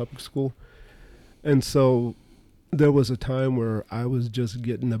in the public school. And so there was a time where I was just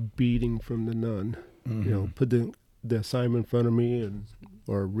getting a beating from the nun. Put the assignment in front of me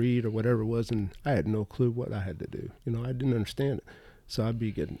or read or whatever it was, and I had no clue what I had to do. I didn't understand it. So I'd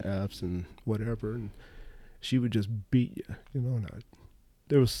be getting F's and whatever, and she would just beat you, and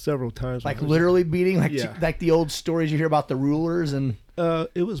There was several times. Like literally beating, like Yeah. like the old stories you hear about the rulers and.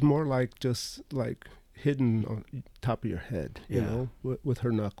 It was more like just like hitting on top of your head, you Yeah. know, with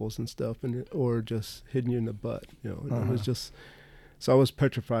her knuckles and stuff, or just hitting you in the butt, you know. And it was just, so I was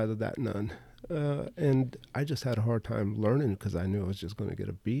petrified of that nun. And I just had a hard time learning because I knew I was just going to get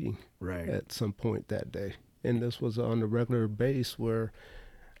a beating at some point that day. And this was on a regular base where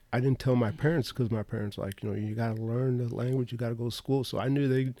I didn't tell my parents because my parents were like, you know, you got to learn the language, you got to go to school. So I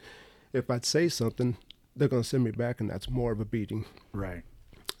knew if I'd say something, they're going to send me back, and that's more of a beating. Right.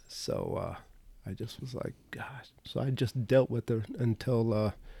 So I just was like, gosh. So I just dealt with it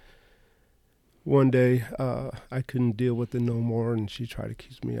until one day I couldn't deal with it no more, and she tried to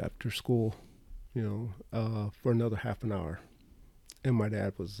keep me after school, you know, for another half an hour. And my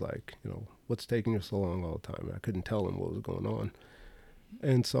dad was like, you know, what's taking you so long all the time? And I couldn't tell him what was going on.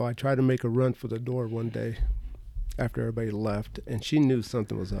 And so I tried to make a run for the door one day after everybody left, and she knew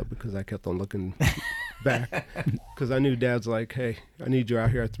something was up because I kept on looking back because I knew Dad's like, hey, I need you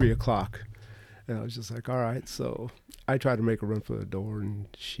out here at 3:00. And I was just like, all right. So I tried to make a run for the door, and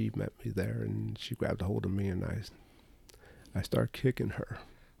she met me there, and she grabbed a hold of me, and I started kicking her.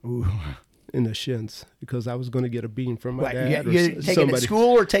 Ooh. In the shins because I was going to get a beating from my Like, dad you or take somebody. it at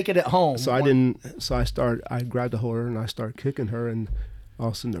school or take it at home? So I grabbed a hold of her and I started kicking her, and all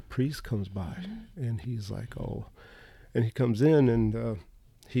of a sudden the priest comes by and he's like, oh, and he comes in and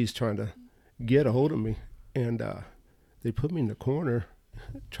he's trying to get a hold of me, and they put me in the corner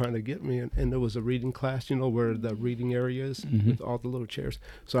trying to get me, and there was a reading class, you know, where the reading area is with all the little chairs.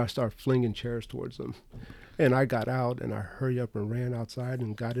 So I started flinging chairs towards them, and I got out and I hurried up and ran outside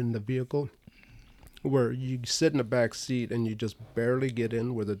and got in the vehicle where you sit in the back seat and you just barely get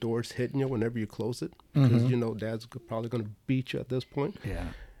in where the door's hitting you whenever you close it, because you know Dad's probably going to beat you at this point. Yeah.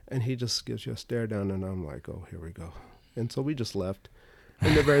 And he just gives you a stare down, and I'm like, oh, here we go. And so we just left.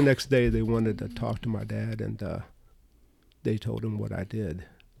 And the very next day they wanted to talk to my dad, and they told him what I did.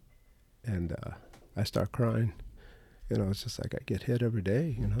 And I start crying. And I was just like, I get hit every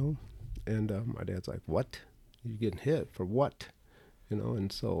day, you know. And my dad's like, what? You getting hit for what? You know,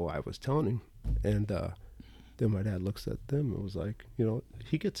 and so I was telling him. And then my dad looks at them and was like, you know,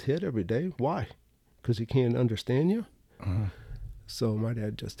 he gets hit every day. Why? Because he can't understand you? So my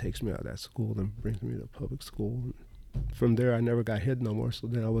dad just takes me out of that school and brings me to public school. And from there, I never got hit no more. So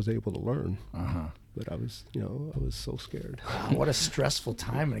then I was able to learn. But I was, you know, I was so scared. Wow, what a stressful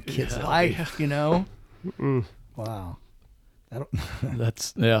time in a kid's life, you know? Wow.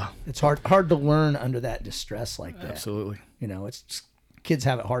 That's It's hard to learn under that distress like that. absolutely. You know, it's just, kids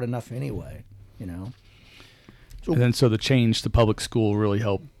have it hard enough anyway, you know? And then so the change to public school really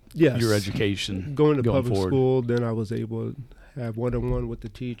helped your education Going to public forward. school, then I was able to have one-on-one with the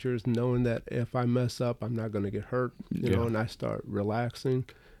teachers, knowing that if I mess up, I'm not going to get hurt, you know, and I start relaxing,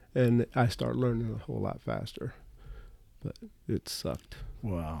 and I start learning a whole lot faster. But it sucked.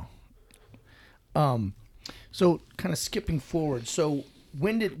 Wow. So kind of skipping forward. So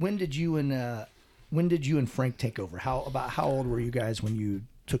when did you and Frank take over? How old were you guys when you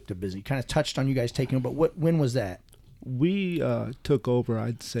took the business? You kind of touched on you guys taking over, but when was that? We took over,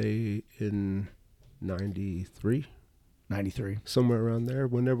 I'd say, in 93. 93. Somewhere around there,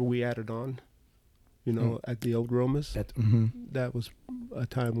 whenever we added on, you know, at the old Romas. That was a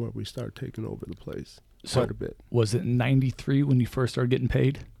time where we started taking over the place quite a bit. Was it 93 when you first started getting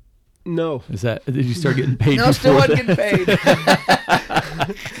paid? No. Did you start getting paid No, still wasn't getting paid.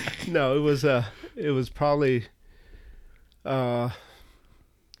 No, it was probably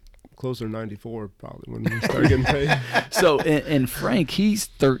closer to 94 probably when we started getting paid. So, and Frank, he's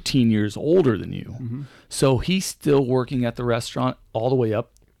 13 years older than you. So he's still working at the restaurant all the way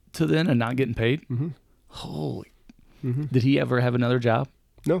up to then and not getting paid? Holy. Did he ever have another job?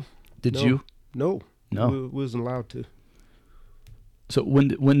 No. Did No. you? No. No. We wasn't allowed to. So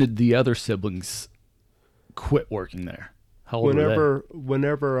when did the other siblings quit working there? How old were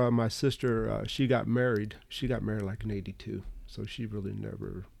Whenever my sister, she got married like in 82. So she really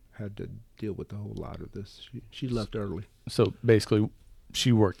never had to deal with a whole lot of this. She left early. they? So basically,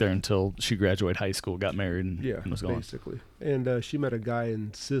 she worked there until she graduated high school, got married, and was gone. Basically. And she met a guy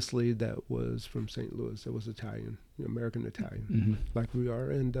in Sicily that was from St. Louis that was Italian, American Italian, like we are.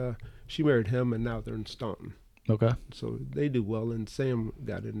 And she married him, and now they're in Staunton. Okay. So they do well. And Sam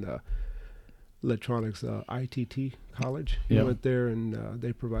got in electronics, ITT college. He went there, and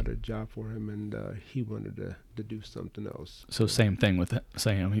they provided a job for him, and he wanted to do something else. So same thing with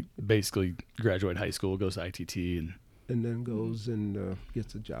Sam. He basically graduated high school, goes to ITT, and then goes and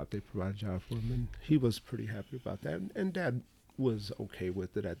gets a job. They provide a job for him, and he was pretty happy about that. And Dad was okay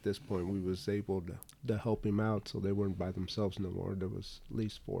with it at this point. We was able to help him out, so they weren't by themselves no more. There was at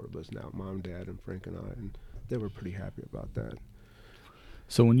least 4 of us now, Mom, Dad, and Frank and I, and they were pretty happy about that.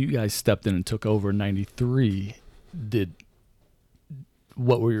 So when you guys stepped in and took over in '93,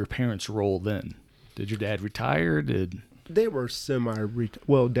 what were your parents' role then? Did your dad retire? They were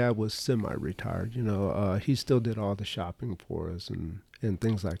well, Dad was semi-retired. You know, he still did all the shopping for us and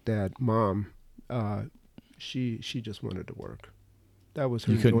things like that. Mom, she just wanted to work. That was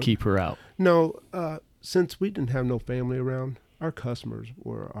her. You couldn't keep her out. No, since we didn't have no family around, our customers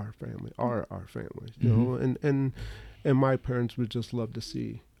were our family, are our family. You know, and my parents would just love to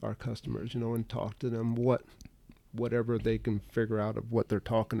see our customers, you know, and talk to them whatever they can figure out of what they're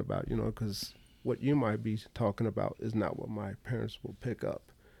talking about, you know, because what you might be talking about is not what my parents will pick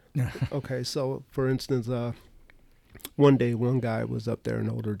up. Okay, so for instance, one day one guy was up there, an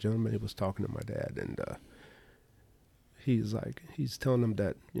older gentleman, he was talking to my dad, and he's telling him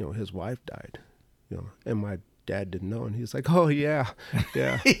that, you know, his wife died, you know, and my dad didn't know, and he's like, oh yeah.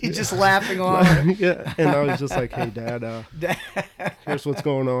 He's just laughing on it. Yeah, and I was just like, hey Dad, here's what's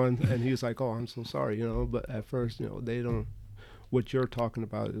going on, and he's like, oh, I'm so sorry, you know, but at first, you know, what you're talking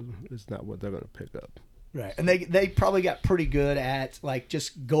about is not what they're going to pick up. Right. And they probably got pretty good at like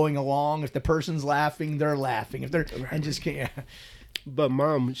just going along. If the person's laughing, they're laughing. If they're and just can't. But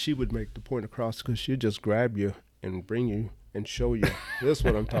Mom, she would make the point across because she'd just grab you and bring you and show you this is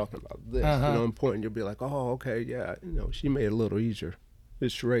what I'm talking about. This, you know, and point. You'll be like, oh, okay, yeah. You know, she made it a little easier.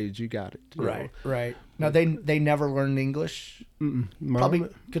 It's charades, you got it. You know? Right. Now they never learned English. Mom, probably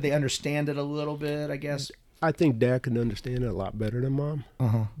could they understand it a little bit? I guess. I think Dad can understand it a lot better than Mom.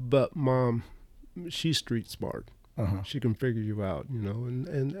 But Mom, she's street smart. She can figure you out, you know,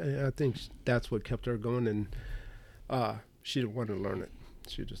 and I think that's what kept her going. And she didn't want to learn it.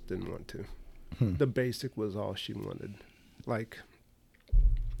 She just didn't want to. The basic was all she wanted. Like,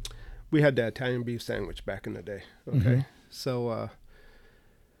 we had the Italian beef sandwich back in the day. Okay, so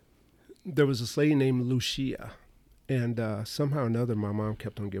there was this lady named Lucia, and somehow or another, my mom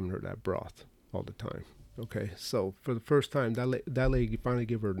kept on giving her that broth all the time. Okay, so for the first time, that lady finally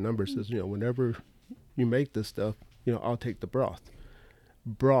gave her a number. Says, you know, whenever you make this stuff, you know, I'll take the broth.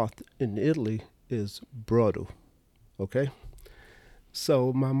 Broth in Italy is brodo. Okay,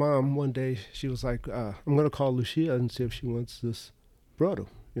 so my mom one day she was like, I'm gonna call Lucia and see if she wants this brodo,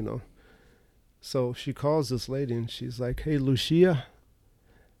 you know. So she calls this lady and she's like, hey Lucia,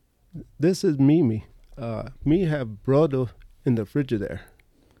 this is Mimi. Me have brodo in the frigidaire.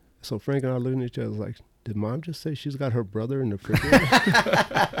 So Frank and I looking at each other like, did Mom just say she's got her brother in the refrigerator?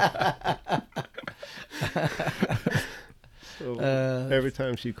 So every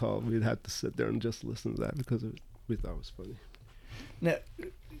time she called, we'd have to sit there and just listen to that because we thought it was funny.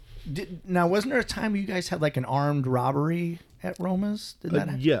 Now, wasn't there a time you guys had like an armed robbery at Roma's? Did that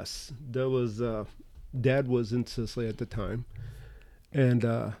happen? Yes, there was. Dad was in Sicily at the time, and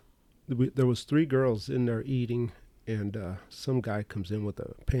there was 3 girls in there eating. And some guy comes in with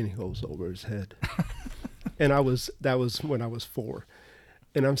a pantyhose over his head, and that was when I was 4,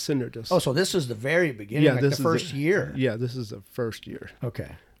 and I'm sitting there just. Oh, so this was the very beginning, like the first year. Yeah, this is the first year.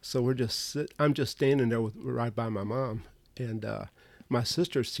 Okay. So I'm just standing there right by my mom, and my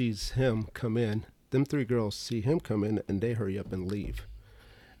sister sees him come in. Them 3 girls see him come in, and they hurry up and leave.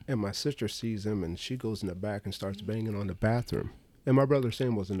 And my sister sees him, and she goes in the back and starts banging on the bathroom. And my brother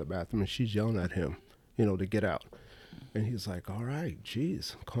Sam was in the bathroom, and she's yelling at him, you know, to get out. And he's like, all right,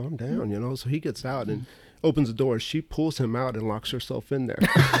 geez, calm down, you know. So he gets out and opens the door. She pulls him out and locks herself in there.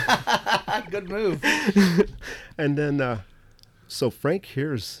 Good move. And then, so Frank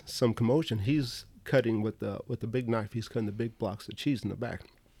hears some commotion. He's cutting with the big knife. He's cutting the big blocks of cheese in the back.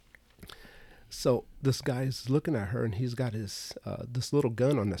 So this guy's looking at her, and he's got his this little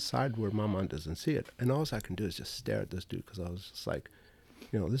gun on the side where my mom doesn't see it. And all I can do is just stare at this dude because I was just like,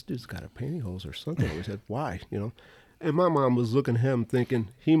 you know, this dude's got a pantyhose or something. I said, why, you know? And my mom was looking at him thinking,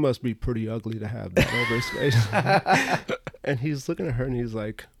 he must be pretty ugly to have that over his face. And he's looking at her and he's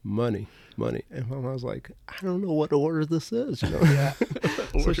like, money. And my mom was like, I don't know what order this is, you know? Yeah.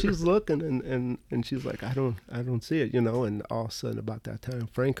 So she's looking and she's like, I don't see it, you know? And all of a sudden about that time,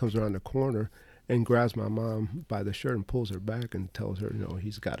 Frank comes around the corner and grabs my mom by the shirt and pulls her back and tells her, you know,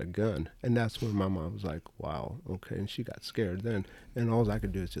 he's got a gun. And that's when my mom was like, wow, okay. And she got scared then. And all I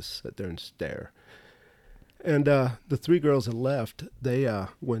could do is just sit there and stare. And the 3 girls that left, they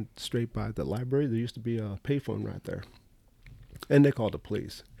went straight by the library. There used to be a payphone right there. And they called the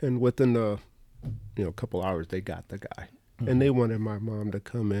police. And within a couple hours, they got the guy. Mm-hmm. And they wanted my mom to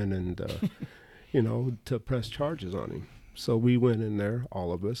come in and, you know, to press charges on him. So we went in there,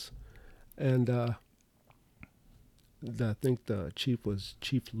 all of us. And I think the chief was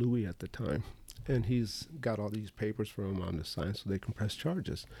Chief Louis at the time, and he's got all these papers for him on the sign so they can press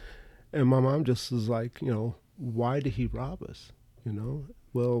charges. And my mom just was like, why did he rob us?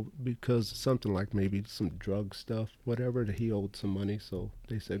 Well, because something like maybe some drug stuff, whatever, that he owed some money. So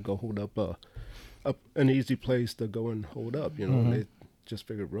they said, go hold up an easy place to go and hold up, and they just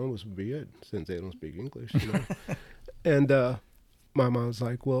figured Romans would be it since they don't speak English, And my mom was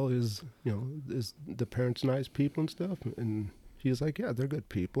like, well, is the parents nice people and stuff? And he's like, yeah, they're good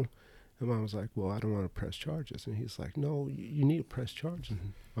people. And mom was like, well, I don't want to press charges. And he's like, no, you need to press charges.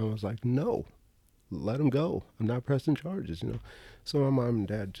 And mom was like, no, let him go. I'm not pressing charges, So my mom and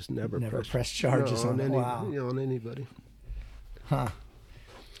dad just never pressed charges on on anybody. Huh.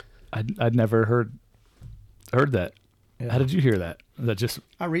 I'd never heard that. Yeah. How did you hear that? That just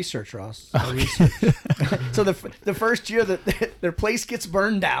I research, Ross. I research. So the first year that their place gets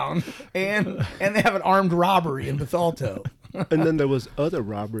burned down, and they have an armed robbery in Bethalto. And then there was other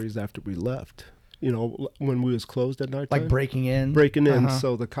robberies after we left. When we was closed at night. Like breaking in.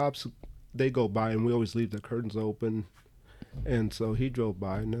 So the cops, they go by, and we always leave the curtains open. And so he drove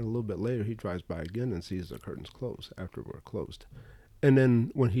by, and then a little bit later he drives by again and sees the curtains closed after we're closed. And then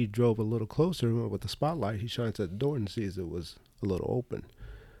when he drove a little closer with the spotlight, he shines at the door and sees it was a little open.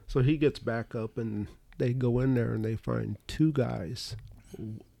 So he gets back up, and they go in there, and they find two guys.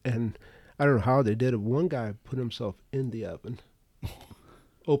 And I don't know how they did it. One guy put himself in the oven,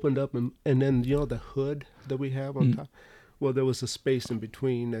 opened up, and then, the hood that we have on top? Well, there was a space in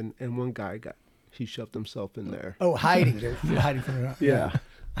between, and one guy he shoved himself in there. Oh, hiding. They're hiding from it. Yeah.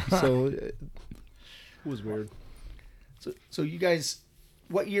 So it was weird. So you guys,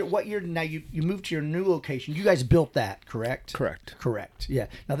 what year now you moved to your new location? You guys built that, correct? Correct. Yeah.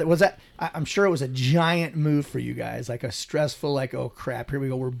 Now I'm sure it was a giant move for you guys, like a stressful, like, oh crap, here we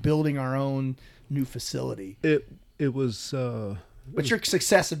go, we're building our own new facility. It was. But your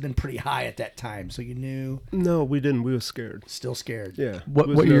success had been pretty high at that time, so you knew. No, we didn't. We were scared. Still scared. Yeah.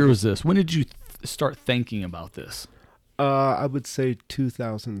 What year was this? When did you start thinking about this? I would say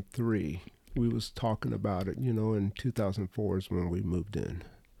 2003. We was talking about it, in 2004 is when we moved in.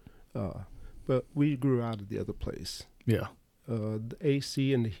 But we grew out of the other place. Yeah. The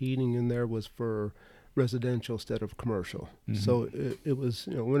AC and the heating in there was for residential instead of commercial. Mm-hmm. So it was,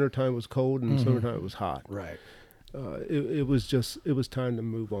 wintertime was cold and summertime it was hot. Right. It was time to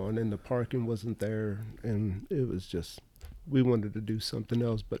move on, and the parking wasn't there, and it was just, we wanted to do something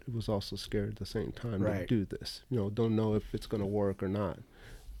else, but it was also scared at the same time to do this. Don't know if it's going to work or not.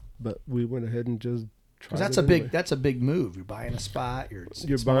 But we went ahead and just tried. That's a big move. You're buying a spot.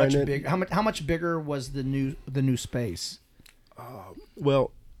 You're buying much it. Big. How much bigger was the new space?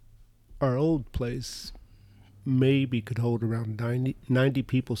 Well, our old place maybe could hold around 90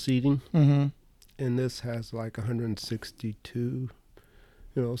 people seating, and this has like 162.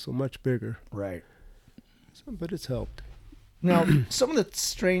 So much bigger. Right. But it's helped. Now, some of the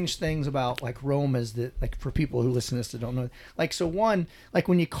strange things about like Rome is that, like, for people who listen to this that don't know, like, so one, like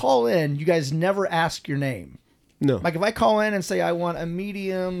when you call in, you guys never ask your name. No. Like if I call in and say I want a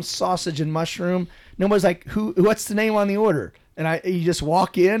medium sausage and mushroom, nobody's like, what's the name on the order? And you just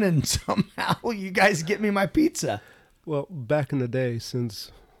walk in and somehow you guys get me my pizza. Well, back in the day,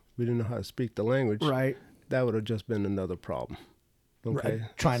 since we didn't know how to speak the language, right, that would have just been another problem. Okay.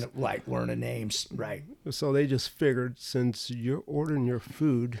 Right. Trying to learn a name, right? So they just figured, since you're ordering your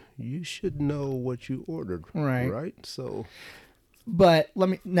food, you should know what you ordered, right? So, but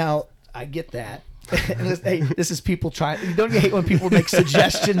I get that. Hey, this is people trying. Don't you hate when people make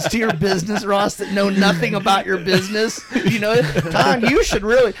suggestions to your business, Ross, that know nothing about your business? Tom, you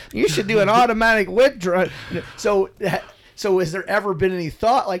should do an automatic withdrawal. So has there ever been any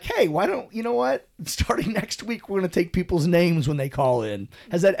thought like, hey, why don't, starting next week, we're going to take people's names when they call in?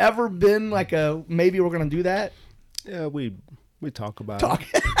 Has that ever been like maybe we're going to do that? Yeah, we talk about it.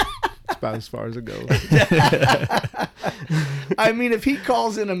 It's about as far as it goes. I mean, if he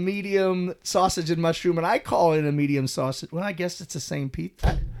calls in a medium sausage and mushroom and I call in a medium sausage, well, I guess it's the same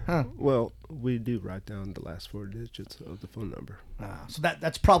pizza. Huh. Well, we do write down the last 4 digits of the phone number. So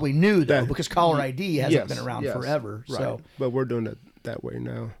that's probably new, though, because caller ID hasn't been around forever. Right. So. But we're doing it that way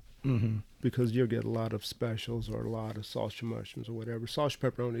now. Mm-hmm. Because you'll get a lot of specials or a lot of sausage mushrooms or whatever. Sausage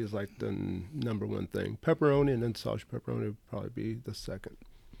pepperoni is like the number one thing. Pepperoni and then sausage pepperoni would probably be the second.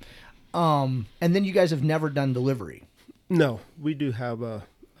 And then you guys have never done delivery. No, we do have a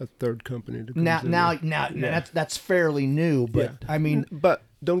third company. Now that's fairly new, but I mean, but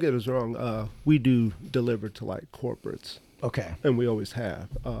don't get us wrong. We do deliver to like corporates. Okay. And we always have.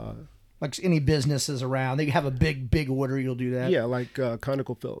 Like any businesses around, they have a big order. You'll do that. Yeah, like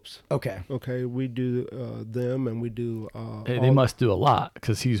ConocoPhillips. Okay. Okay, we do them, and we do. Hey, they must do a lot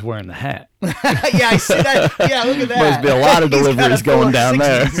because he's wearing the hat. Yeah, I see that. Yeah, look at that. Must be a lot of deliveries going down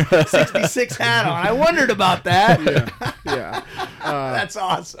there. 66 hat on. I wondered about that. Yeah. That's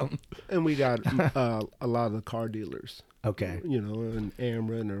awesome. And we got a lot of the car dealers. Okay. You know, and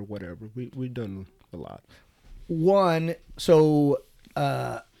Ameren or whatever. We've done a lot. So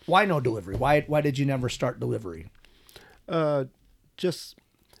why no delivery? Why did you never start delivery? Just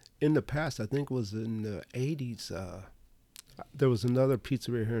in the past, I think it was in the 80s, there was another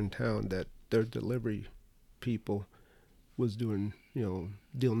pizzeria here in town that their delivery people was doing,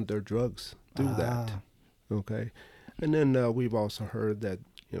 dealing their drugs through that. Okay. And then we've also heard that,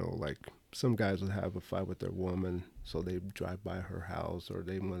 like some guys would have a fight with their woman, so they drive by her house or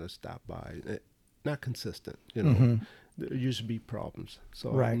they want to stop by. Not consistent, Mm-hmm. There used to be problems.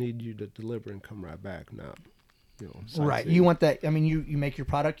 So Right. I need you to deliver and come right back, not, Right. sightseeing. You want that. I mean, you make your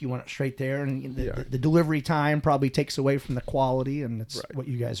product, you want it straight there, and the delivery time probably takes away from the quality, and it's Right. what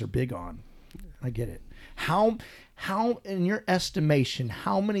you guys are big on. I get it. How, in your estimation,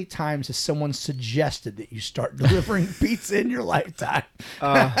 how many times has someone suggested that you start delivering pizza in your lifetime?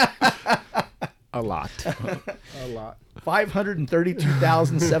 A lot. A lot.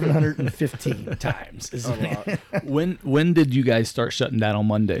 532,715 times. Is A lot. When did you guys start shutting down on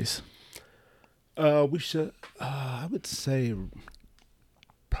Mondays? We should, I would say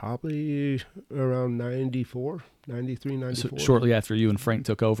probably around 93, 94. So shortly after you and Frank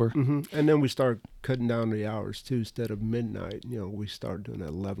took over? Hmm. And then we started cutting down the hours too. Instead of midnight, we started doing it at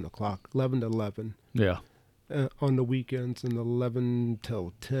 11 o'clock, 11 to 11 Yeah. on the weekends and 11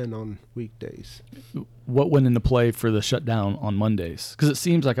 till 10 on weekdays. What went into play for the shutdown on Mondays? Because it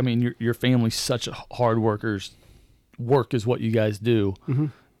seems like, your family's such hard workers. Work is what you guys do. Mm-hmm.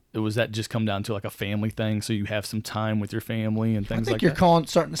 Was that just come down to like a family thing, so you have some time with your family and I things think like you're that?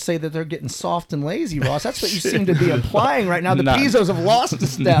 starting to say that they're getting soft and lazy, Ross. That's what you seem to be implying right now. The Not- Pizzos have lost a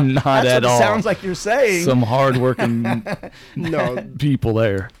step. Not That's at what all. It sounds like you're saying. Some hardworking No, people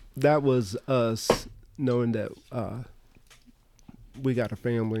there. that was us knowing that we got a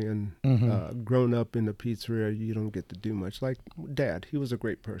family and grown up in the pizzeria, you don't get to do much. Like Dad, he was a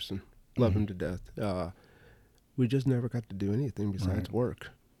great person. Love him to death. We just never got to do anything besides work.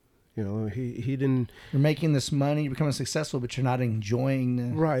 He didn't. You're making this money, you're becoming successful, but you're not enjoying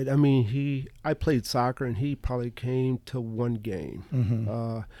the... Right. I played soccer and he probably came to one game.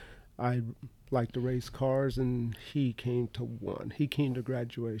 I like to race cars and he came to one. He came to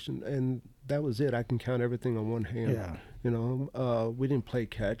graduation and that was it. I can count everything on one hand. Yeah. We didn't play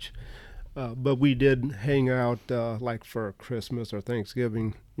catch, but we did hang out like for Christmas or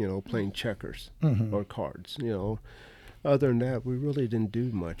Thanksgiving, playing checkers or cards, Other than that, we really didn't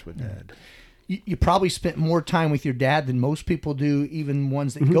do much with Dad. You probably spent more time with your dad than most people do, even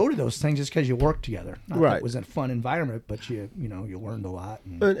ones that go to those things, just because you work together. Not that Right. it was a fun environment, but you learned a lot.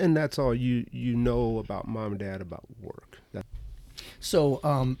 And that's all you know about Mom and Dad about work. So,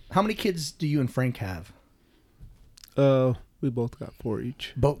 how many kids do you and Frank have? We both got 4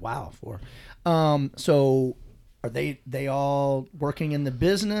 each. Wow, 4. So, are they all working in the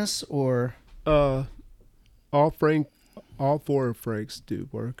business or? All 4 of Frank's do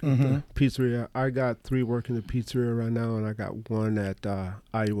work at the pizzeria. I got 3 working the pizzeria right now, and I got 1 at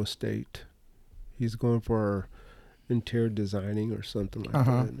Iowa State. He's going for interior designing or something like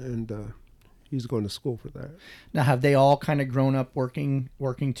that, and he's going to school for that. Now, have they all kind of grown up working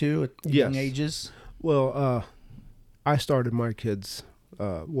too at young Yes. ages? Well, I started my kids.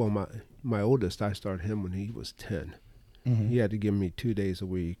 My oldest, I started him when he was 10. He had to give me 2 days a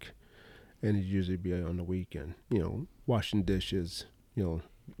week, and he'd usually be on the weekend. Washing dishes,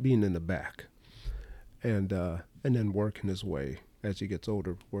 being in the back, and then working his way as he gets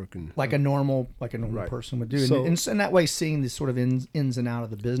older, working Like a normal Right. person would do, So- and that way, seeing the sort of ins and out of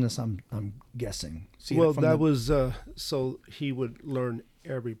the business. I'm guessing. Seeing it well, from that the- was so he would learn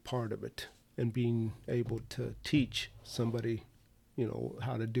every part of it, and being able to teach somebody,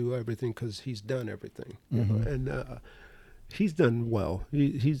 how to do everything because he's done everything, and he's done well.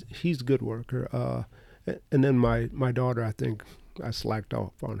 He's a good worker. And then my daughter, I think I slacked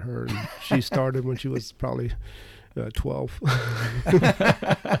off on her, and she started when she was probably 12.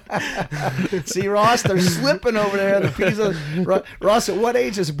 See, Ross, they're slipping over there. The pizza. Ross, at what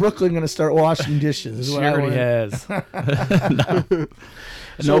age is Brooklyn going to start washing dishes? Is She what I already want. has.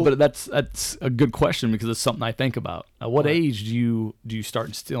 No, but that's a good question because it's something I think about. At what age do you start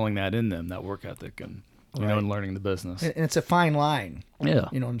instilling that in them, that work ethic? And you know, and learning the business. And it's a fine line. Yeah.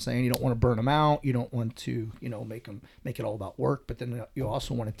 You know what I'm saying? You don't want to burn them out. You don't want to, you know, make it all about work. But then you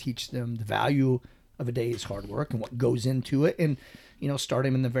also want to teach them the value of a day's hard work and what goes into it. And, you know, start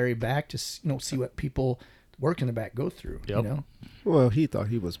them in the very back to, you know, see what people work in the back go through, you know? Well, he thought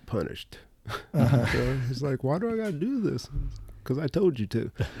he was punished. So he's like, why do I got to do this? Because I told you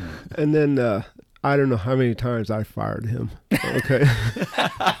to. And then I don't know how many times I fired him. Okay.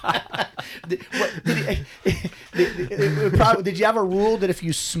 Did you have a rule that if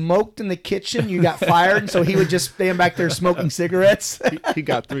you smoked in the kitchen, you got fired, and so he would just stand back there smoking cigarettes? He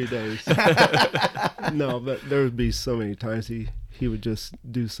got 3 days. No, but there would be so many times he would just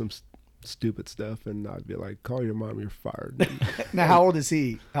do some stupid stuff, and I'd be like, call your mom, you're fired. Now, how old is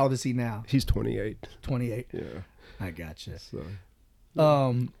he? How old is he now? He's 28. 28. Yeah. I gotcha. So.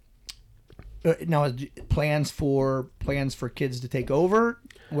 Now, plans for kids to take over.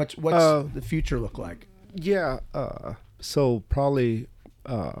 What's the future look like? Yeah. So probably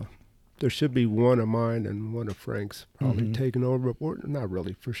there should be one of mine and one of Frank's probably taking over, but we're not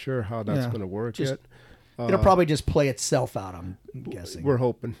really for sure how that's going to work yet. It'll probably just play itself out, I'm guessing. We're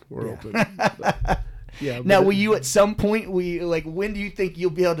hoping. We're hoping. Yeah. Now, will you at some point, when do you think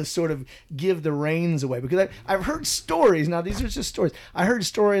you'll be able to sort of give the reins away? Because I've heard stories. Now, these are just stories. I heard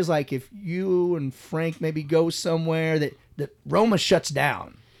stories like if you and Frank maybe go somewhere that Roma shuts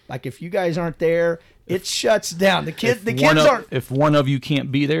down. Like if you guys aren't there, it shuts down. The kids aren't. If one of you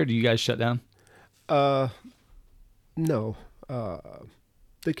can't be there, do you guys shut down? No.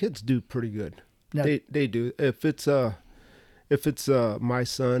 The kids do pretty good. No. They do. If it's my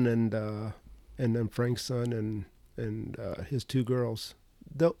son and then Frank's son and his 2 girls,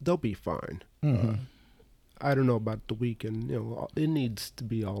 they'll be fine. Mm-hmm. I don't know about the weekend. You know, it needs to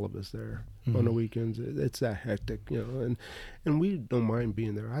be all of us there on the weekends. It's that hectic, you know, and we don't mind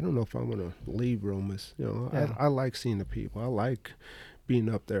being there. I don't know if I want to leave Romas. You know, Yeah. I like seeing the people. I like being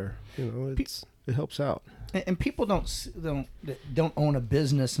up there. You know, it helps out. And people don't own a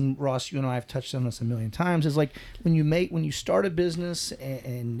business, and Ross, you and I have touched on this a million times. Is like when you start a business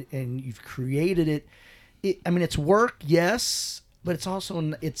and you've created it. I mean, it's work, yes, but it's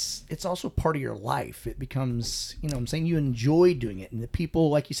also part of your life. It becomes, you know what I'm saying, you enjoy doing it, and the people,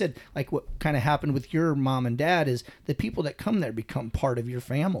 like you said, like what kind of happened with your mom and dad, is the people that come there become part of your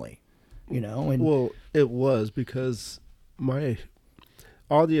family, you know. And well, it was because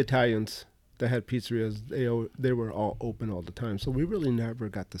all the Italians that had pizzerias, they were all open all the time. So we really never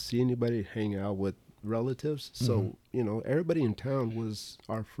got to see anybody hang out with relatives. So, you know, everybody in town was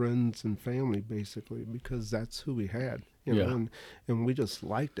our friends and family basically, because that's who we had, you know, and we just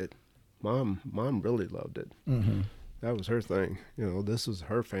liked it. Mom really loved it. Mm-hmm. That was her thing. You know, this was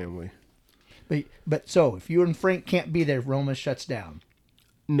her family. But so if you and Frank can't be there, Roma shuts down.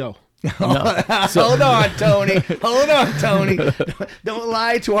 No. Hold on, Tony. Hold on, Tony. Don't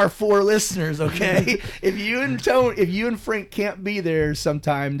lie to our 4 listeners, okay? If you and Frank can't be there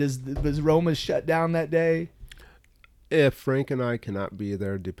sometime, does Roma shut down that day? If Frank and I cannot be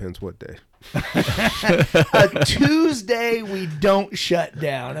there, depends what day. A Tuesday, we don't shut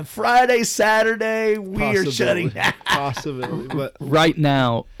down. A Friday, Saturday, we are shutting down. Possibility. But right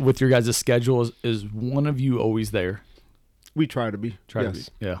now, with your guys' schedule, is one of you always there? We try to be. To be.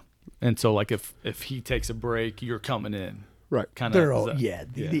 Yeah. And so, like, if he takes a break, you're coming in. Right. They're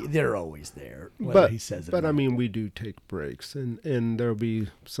they're always there. But he says it. But I mean, we do take breaks, and there'll be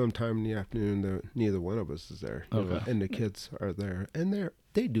some time in the afternoon that neither one of us is there. You know, and the kids are there, and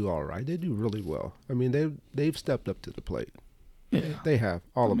they do all right. They do really well. I mean, they've stepped up to the plate. Yeah, they have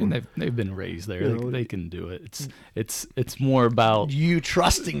all of them. They've been raised there. You know, they can do it. It's more about you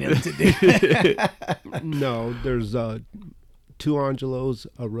trusting them to do it. No, there's 2 Angelos,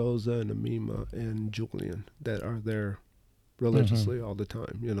 a Rosa, and a Mima, and Julian that are there religiously all the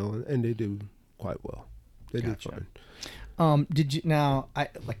time, you know, and they do quite well. They do fine. Did you now?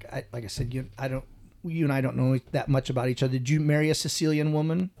 Like I said, you and I don't know that much about each other. Did you marry a Sicilian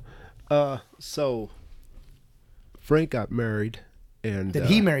woman? So Frank got married, and did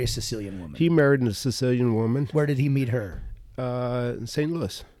he marry a Sicilian woman? He married a Sicilian woman. Where did he meet her? In St.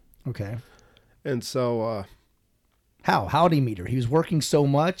 Louis. Okay. And so. How did he meet her? He was working so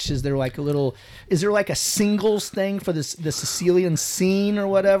much. Is there like a singles thing for the Sicilian scene or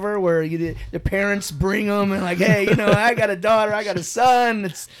whatever, where the parents bring them and like, hey, you know, I got a daughter, I got a son.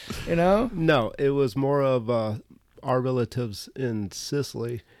 It's, you know. No, it was more of our relatives in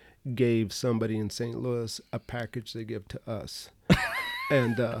Sicily gave somebody in St. Louis a package they give to us,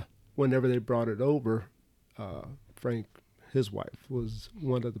 and whenever they brought it over, Frank, his wife, was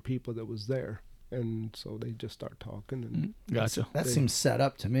one of the people that was there. and so they just start talking. And Gotcha. That seems set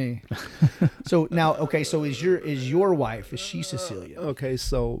up to me. So now, okay, so is your wife, is she Sicilian? Okay,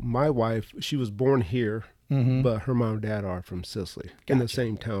 so my wife, she was born here, but her mom and dad are from Sicily, in the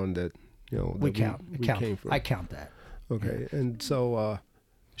same town that we came from. I count that. Okay, and so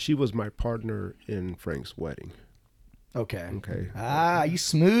she was my partner in Frank's wedding. Okay. Okay. You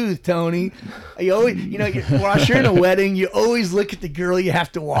smooth, Tony. You always, when you're in a wedding, you always look at the girl you have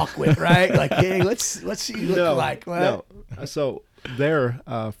to walk with, right? Like, hey, let's see you look like. What? No. So there,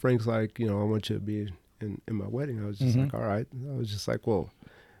 Frank's like, I want you to be in my wedding. I was just like, all right. I was just like, well,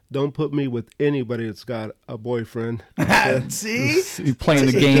 don't put me with anybody that's got a boyfriend. See? You're playing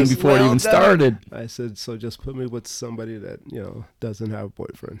the game before it even started. I said, so just put me with somebody that, doesn't have a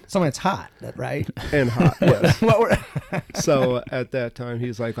boyfriend. Someone that's hot, right? And hot, yes. So at that time,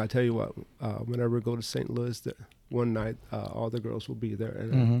 he's like, I tell you what, whenever we go to St. Louis, one night, all the girls will be there.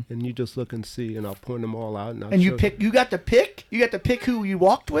 And you just look and see, and I'll point them all out. And you pick, you got to pick who you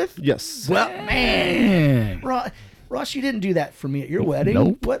walked with? Yes. Well, man. Ross, you didn't do that for me at your wedding.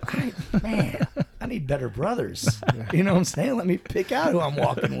 Nope. What? I need better brothers. You know what I'm saying? Let me pick out who I'm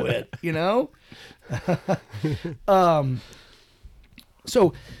walking with,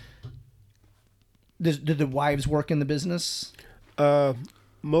 So, do the wives work in the business?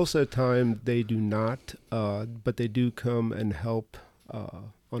 Most of the time they do not, but they do come and help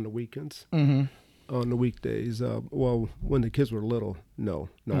on the weekends. Mm-hmm. On the weekdays, when the kids were little, no,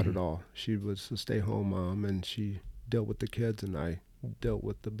 not at all. She was a stay-home mom, and she dealt with the kids, and I dealt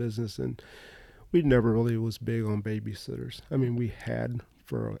with the business, and we never really was big on babysitters. I mean, we had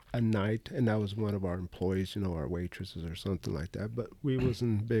for a night, and that was one of our employees, our waitresses or something like that, but we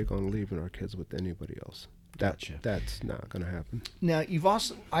wasn't big on leaving our kids with anybody else. Gotcha. That's not going to happen. Now, you've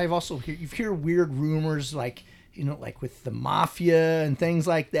heard weird rumors like with the mafia and things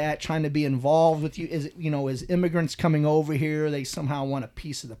like that, trying to be involved with you. Is it, as immigrants coming over here, they somehow want a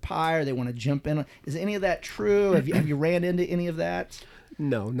piece of the pie, or they want to jump in? Is any of that true? Have you ran into any of that?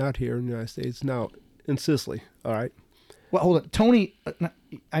 No, not here in the United States. Now, in Sicily, all right? Well, hold on. Tony,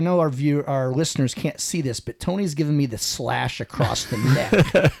 I know our listeners can't see this, but Tony's giving me the slash across the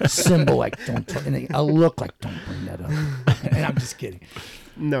neck symbol, like, and I look like, don't bring that up. And I'm just kidding.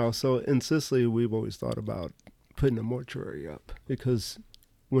 No, so in Sicily, we've always thought about putting a mortuary up, because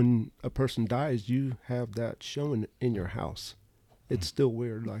when a person dies, you have that shown in your house. It's still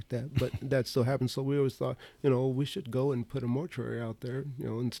weird like that, but that still happens. So we always thought, we should go and put a mortuary out there,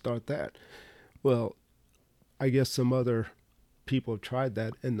 and start that. Well, I guess some other people have tried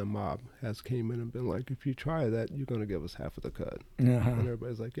that, and the mob has came in and been like, if you try that, you're going to give us half of the cut. And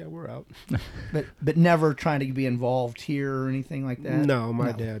everybody's like, yeah, we're out. But never trying to be involved here or anything like that? No,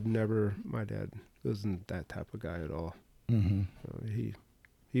 my dad wasn't that type of guy at all. Mm-hmm.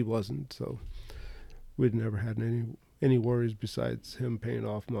 He wasn't, so we'd never had any worries besides him paying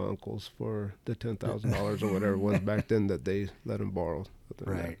off my uncles for the $10,000 or whatever it was back then that they let him borrow.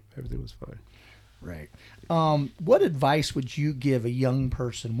 Right. Everything was fine. Right. What advice would you give a young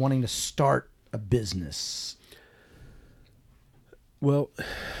person wanting to start a business? Well,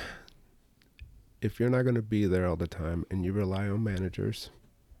 if you're not going to be there all the time, and you rely on managers,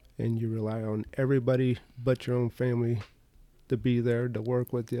 and you rely on everybody but your own family to be there to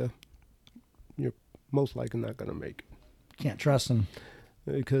work with you, you're most likely not going to make it. Can't trust them.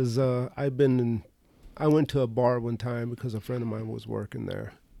 Because I went to a bar one time because a friend of mine was working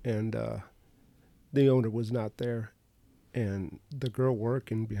there, and the owner was not there, and the girl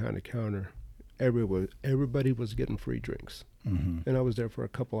working behind the counter, everybody was getting free drinks. Mm-hmm. And I was there for a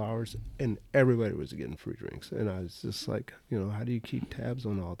couple hours, and everybody was getting free drinks. And I was just like, how do you keep tabs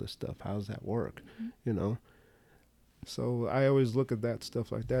on all this stuff? How does that work? So I always look at that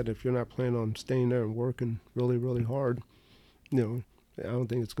stuff like that. If you're not planning on staying there and working really, really hard, I don't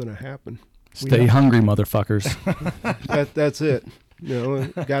think it's going to happen. Stay hungry, motherfuckers. That's it.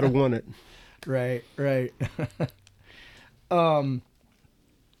 Got to want it. Right.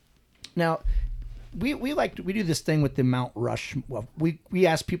 Now, we do this thing with the Mount Rushmore. Well, we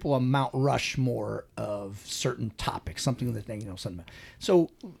ask people a Mount Rushmore of certain topics, something that they something about. So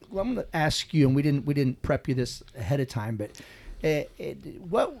I'm going to ask you, and we didn't prep you this ahead of time, but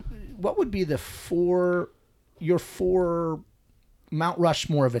what would be your four Mount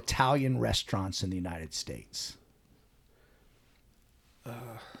Rushmore of Italian restaurants in the United States?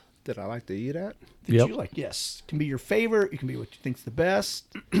 That I like to eat at? That you like? Yes. It can be your favorite. It can be what you think's the best.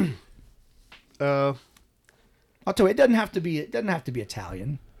 I'll tell you, it doesn't have to be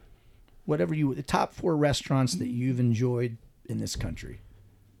Italian. Whatever the top 4 restaurants that you've enjoyed in this country.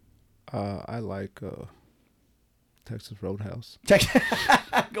 I like Texas Roadhouse.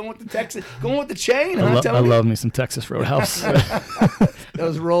 Going with the Texas, going with the chain. I love me some Texas Roadhouse.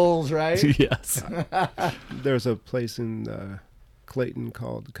 Those rolls, right? Yes. There's a place in Clayton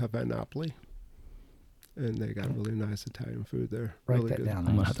called Cafe Napoli, and they got really nice Italian food there. Write really that good. down.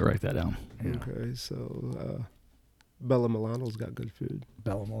 I'm gonna have to write that down. Yeah. Okay, so Bella Milano's got good food,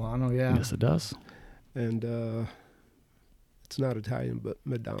 Bella Milano, yeah. Yes, it does. and it's not Italian, but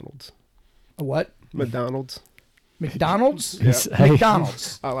McDonald's. A what? McDonald's. McDonald's? Yes. Hey.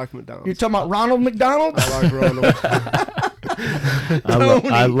 McDonald's. I like McDonald's. You're talking about Ronald McDonald? I like Ronald.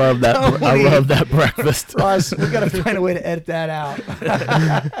 I love that. I love that breakfast. Ross, we got to find a way to edit that out.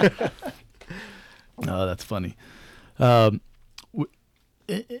 Oh, that's funny.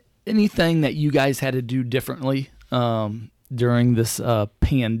 Anything that you guys had to do differently during this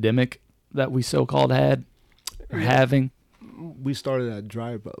pandemic that we so-called had or having? We started that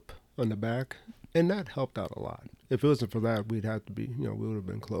drive up on the back, and that helped out a lot. If it wasn't for that, we'd have to be, we would have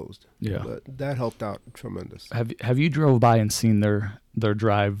been closed. Yeah. But that helped out tremendous. Have you drove by and seen their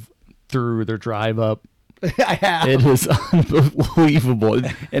drive through, their drive up? I have. It is unbelievable,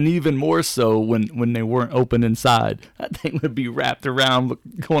 and even more so when they weren't open inside. That thing would be wrapped around,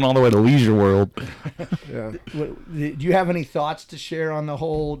 going all the way to Leisure World. Yeah. Do you have any thoughts to share on the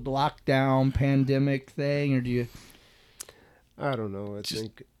whole lockdown pandemic thing, or do you? I don't know. I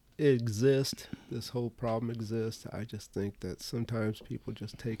think it exists. This whole problem exists. I just think that sometimes people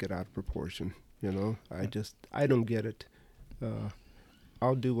just take it out of proportion. I don't get it.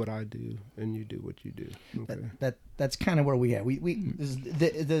 I'll do what I do, and you do what you do. Okay. That's kind of where we at.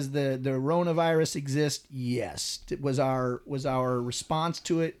 Does the coronavirus exist? Yes. Was our response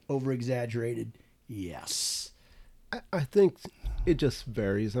to it over exaggerated? Yes. I think it just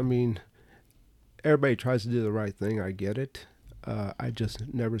varies. I mean, everybody tries to do the right thing. I get it. I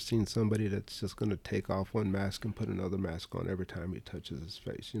just never seen somebody that's just going to take off one mask and put another mask on every time he touches his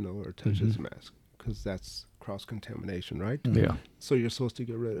face, or touches his mask, because that's cross-contamination, right? Yeah. So you're supposed to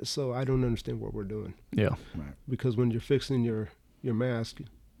get rid of it. So I don't understand what we're doing. Yeah. Right. Because when you're fixing your mask,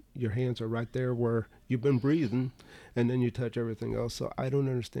 your hands are right there where you've been breathing, and then you touch everything else. So I don't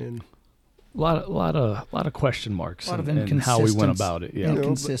understand. A lot of question marks. A lot of and how we went about it. Yeah.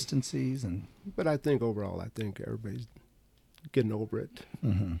 Inconsistencies But I think overall, everybody's getting over it.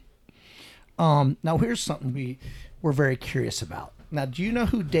 Mm-hmm. Now here's something we're very curious about. Now, do you know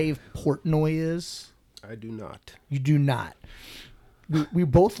who Dave Portnoy is? I do not. You do not. We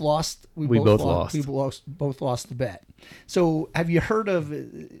both lost. We both lost the bet. So, have you heard of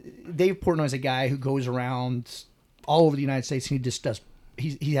Dave Portnoy? Is a guy who goes around all over the United States, and he just does.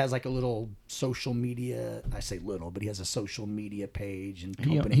 He has like a little social media. I say little, but he has a social media page and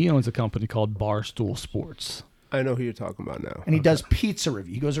company. He owns a company called Barstool Sports. I know who you're talking about now. And he does pizza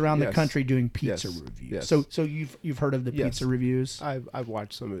review. He goes around the country doing pizza reviews. Yes. So you've heard of the pizza reviews? I've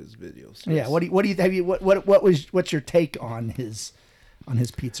watched some of his videos. Yeah. What's your take on his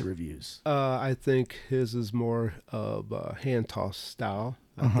pizza reviews? I think his is more of a hand toss style.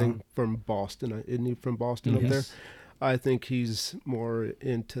 I think from Boston. Isn't he from Boston up there? I think he's more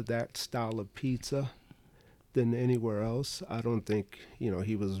into that style of pizza than anywhere else. I don't think,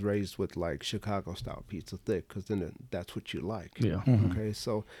 he was raised with like Chicago style pizza thick, because then that's what you like. Yeah. Okay.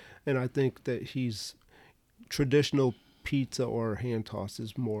 So, and I think that he's traditional pizza or hand toss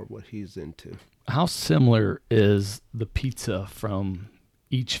is more what he's into. How similar is the pizza from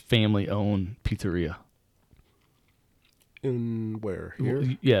each family-owned pizzeria? In where?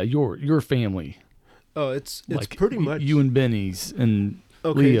 Here? Yeah, your family. Oh, it's like pretty much you and Benny's and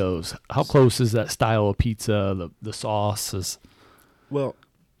Leo's. How close is that style of pizza? The sauce is. Well,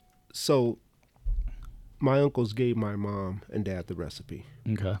 so my uncles gave my mom and dad the recipe.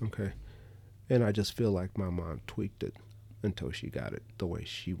 Okay. And I just feel like my mom tweaked it until she got it the way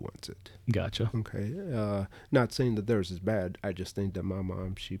she wants it. Gotcha. Okay. Not saying that theirs is bad. I just think that my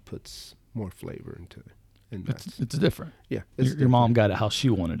mom, she puts more flavor into it. And it's different. Yeah. Your mom got it how she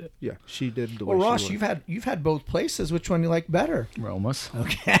wanted it. Yeah, she did the way Well, Ross, she wanted. you've had both places. Which one you like better? Roma's.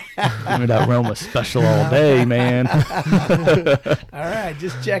 Okay. Give me that Roma special all day, man. All right,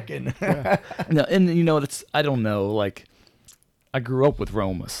 just checking. No, and that's, I don't know, like I grew up with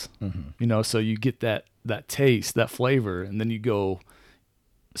Roma's, so you get that taste, that flavor, and then you go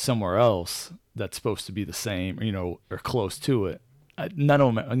somewhere else that's supposed to be the same, or close to it. None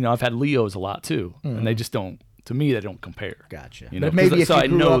of them, I've had Leo's a lot too, and they just don't. To me, they don't compare. Gotcha. But maybe if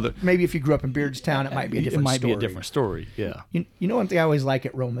you grew up in Beardstown, it might be a different story. It might be a different story. Yeah. You know one thing I always like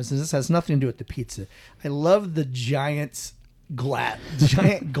at Roma's, and this has nothing to do with the pizza. I love the Giants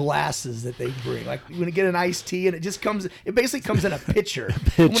giant glasses that they bring. Like when you get an iced tea and it basically comes in a pitcher.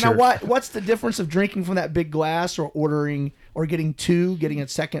 Now, what's the difference of drinking from that big glass or ordering or getting a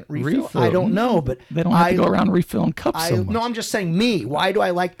second refill? I don't know, but they don't have to go around refilling cups so much. No, I'm just saying me. Why do I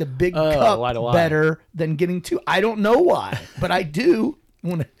like the big cup better than getting two? I don't know why, but I do.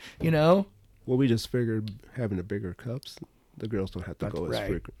 Well, we just figured having the bigger cups, the girls don't have to go as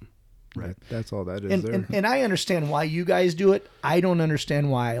frequent. Right. That's all that is there. And I understand why you guys do it. I don't understand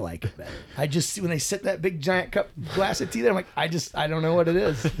why I like it better. I just, when they sit that big giant glass of tea there, I'm like, I don't know what it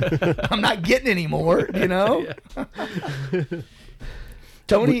is. I'm not getting any more,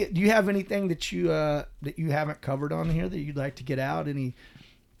 Tony, do you have anything that you haven't covered on here that you'd like to get out?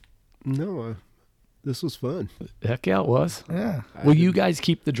 No, this was fun. Heck yeah, it was. Yeah. Will you guys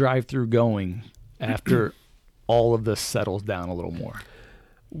keep the drive-through going after all of this settles down a little more?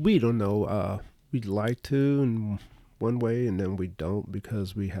 We don't know. We'd like to in one way, and then we don't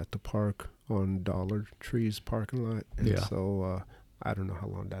because we have to park on Dollar Tree's parking lot. And so I don't know how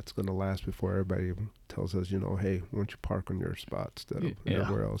long that's going to last before everybody tells us, hey, why don't you park on your spot instead of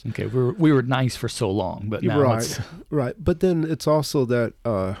everywhere else. Okay, we were nice for so long, but now it's... Right. But then it's also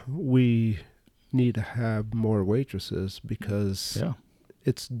that we need to have more waitresses because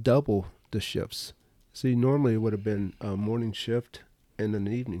it's double the shifts. See, normally it would have been a morning shift and an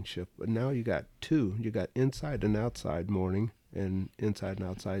evening shift, but now you got two. You got inside and outside morning and inside and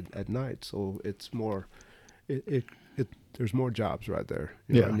outside at night. So it's more, there's more jobs right there.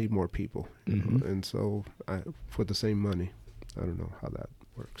 I need more people, and so for the same money, I don't know how that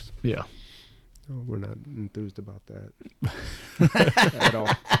works. Yeah, no, we're not enthused about that at all.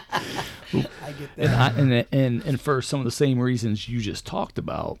 I get that, and for some of the same reasons you just talked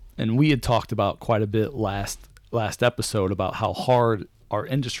about, and we had talked about quite a bit last episode about how hard our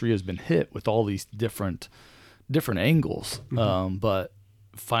industry has been hit with all these different angles. But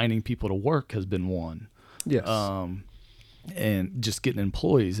finding people to work has been one. Yes. And just getting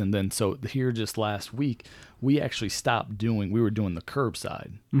employees. And then so here just last week, we actually we were doing the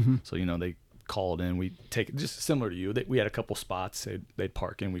curbside. So, they called in, we take it just similar to you. We had a couple spots they'd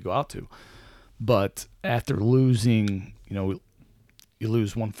park in, we go out to. But after losing, you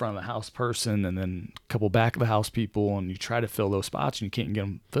lose one front of the house person and then a couple back of the house people, and you try to fill those spots and you can't get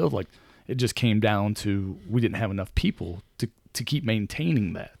them filled. Like it just came down to we didn't have enough people to keep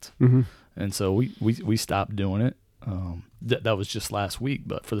maintaining that, and so we stopped doing it. That was just last week,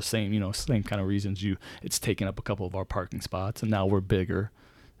 but for the same kind of reasons, it's taken up a couple of our parking spots, and now we're bigger,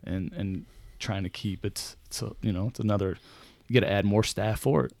 and trying to keep it's another, you got to add more staff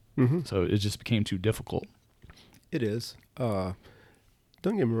for it, so it just became too difficult. It is.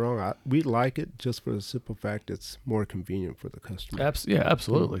 Don't get me wrong. We like it just for the simple fact it's more convenient for the customer.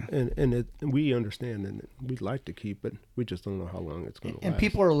 Absolutely. And we understand, and we'd like to keep it. We just don't know how long it's going to last. And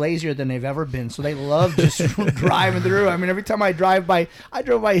people are lazier than they've ever been, so they love just driving through. I mean, every time I drove by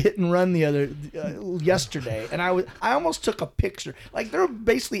Hit and Run yesterday, and I almost took a picture. Like they're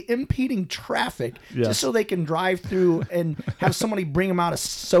basically impeding traffic just so they can drive through and have somebody bring them out a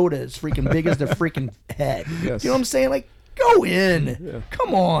soda as freaking big as their freaking head. Yes. You know what I'm saying? Like, go in. Yeah.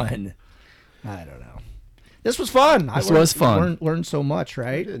 Come on. I don't know. This was fun. Learned so much,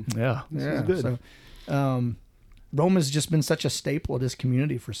 right? Yeah. This was good. So, Roma's just been such a staple of this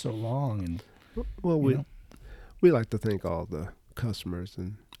community for so long. And we like to thank all the customers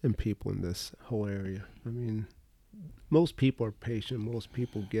and people in this whole area. I mean, most people are patient. Most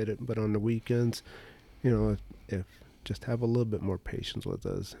people get it. But on the weekends, if just have a little bit more patience with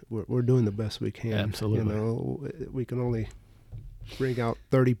us. We're doing the best we can. Absolutely. We can only bring out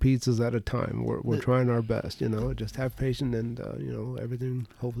 30 pizzas at a time. We're trying our best. Just have patience, and everything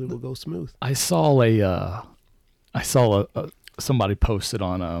hopefully will go smooth. I saw somebody posted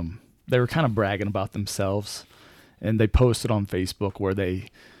on they were kind of bragging about themselves, and they posted on Facebook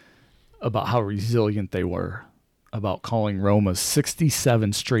about how resilient they were, about calling Roma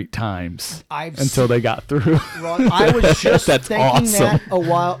 67 straight times until they got through. I was just that's thinking awesome. that a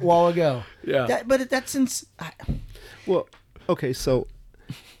while ago. Yeah. But that's well, okay, so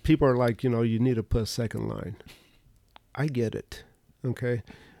people are like, you need to put a second line. I get it, okay?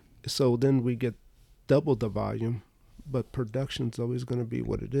 So then we get double the volume, but production's always going to be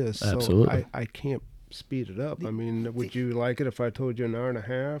what it is. Absolutely. So I can't speed it up. I mean, would you like it if I told you an hour and a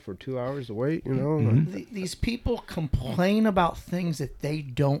half or 2 hours to wait, These people complain about things that they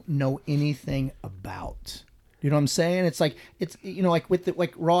don't know anything about. You know what I'm saying? It's like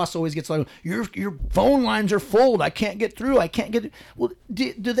like Ross always gets like, your phone lines are full. I can't get through. Well,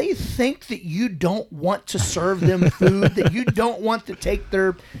 do they think that you don't want to serve them food, that you don't want to take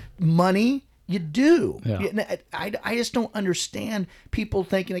their money? You do. Yeah. I just don't understand people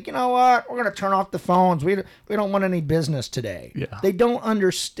thinking like, you know what, we're going to turn off the phones. We don't want any business today. Yeah. They don't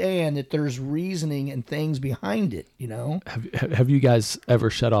understand that there's reasoning and things behind it, you know? Have you guys ever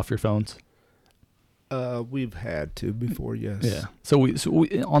shut off your phones? We've had to before, yes. Yeah. So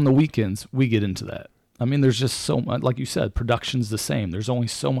we on the weekends, we get into that. I mean, there's just so much, like you said, production's the same. There's only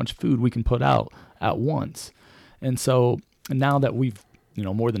so much food we can put out at once. And so now that we've,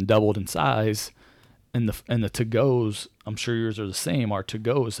 more than doubled in size, and the to-goes, I'm sure yours are the same. Our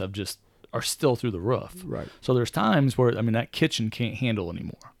to-goes are still through the roof. Right. So there's times where, that kitchen can't handle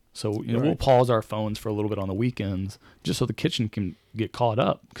anymore. So, we'll pause our phones for a little bit on the weekends just so the kitchen can get caught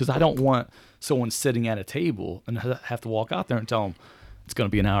up. Because I don't want someone sitting at a table and have to walk out there and tell them it's going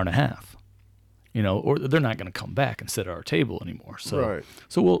to be an hour and a half. Or they're not going to come back and sit at our table anymore. So,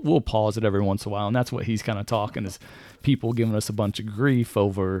 so we'll pause it every once in a while, and that's what he's kind of talking is people giving us a bunch of grief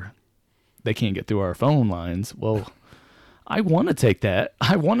over they can't get through our phone lines. Well, I want to take that.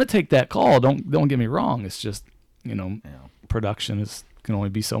 I want to take that call. Don't get me wrong. It's just production can only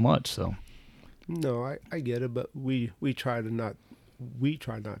be so much. So no, I get it, but we try not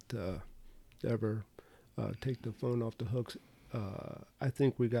to ever take the phone off the hooks. I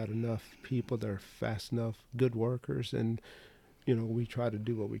think we got enough people that are fast enough, good workers, and we try to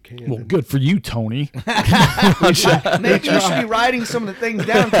do what we can. Well, good for you, Tony. Maybe you should be writing some of the things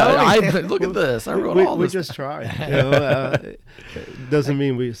down, Tony. Look at this. I wrote all this. We just try. It doesn't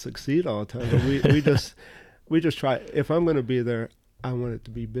mean we succeed all the time, but we just try. If I'm going to be there, I want it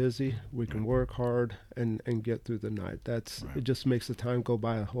to be busy. We can work hard and get through the night. It just makes the time go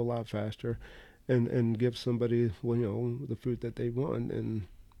by a whole lot faster. And give somebody, the food that they want and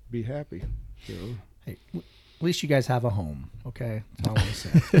be happy, Hey, at least you guys have a home, okay? That's all I want to say.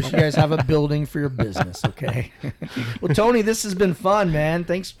 At least you guys have a building for your business, okay? Well, Tony, this has been fun, man.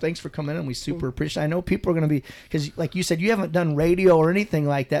 Thanks for coming in. We super appreciate it. I know people are going to be, because like you said, you haven't done radio or anything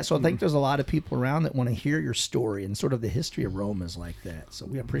like that, so I think there's a lot of people around that want to hear your story, and sort of the history of Rome is like that. So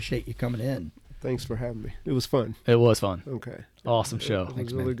we appreciate you coming in. Thanks for having me. It was fun. It was fun. Okay. Awesome show. It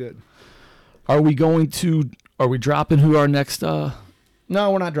was really good. Are we dropping who our next No,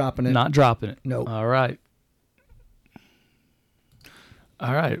 we're not dropping it. Not dropping it. Nope. All right.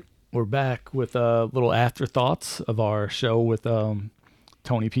 We're back with little afterthoughts of our show with Tony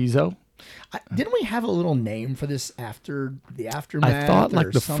Pizzo. Didn't we have a little name for this after the aftermath? I thought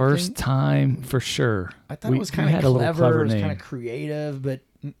like the something? First time for sure. I thought it was kind of clever. It was kind of creative, but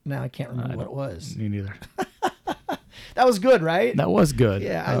now I can't remember what it was. Me neither. That was good, right? That was good.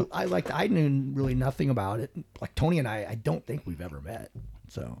 Yeah, I liked. I knew really nothing about it. Like Tony and I don't think we've ever met.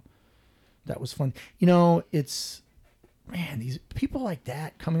 So that was fun. It's these people like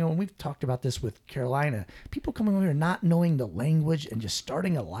that coming on. We've talked about this with Carolina. People coming over here not knowing the language and just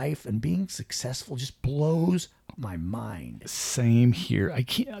starting a life and being successful just blows my mind. Same here.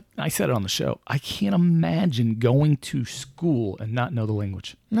 I said it on the show. I can't imagine going to school and not know the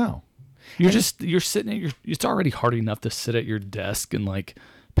language. No. You're sitting at it's already hard enough to sit at your desk and like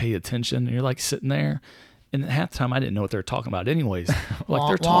pay attention. And you're like sitting there, and at half the time I didn't know what they were talking about anyways. Like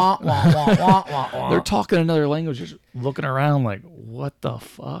they're talking another language, just looking around like, what the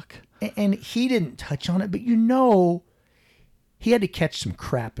fuck? And he didn't touch on it, but he had to catch some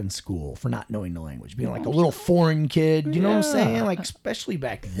crap in school for not knowing the language, being like a little foreign kid. Do you know what I'm saying? Like, especially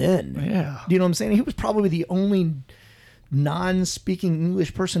back then. Yeah. Do you know what I'm saying? He was probably the only non-speaking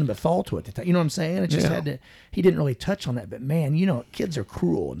English person in Bethalto at the time. You know what I'm saying? It just he didn't really touch on that. But man, kids are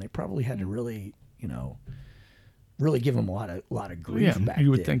cruel, and they probably had to really, really give him a lot of grief back then.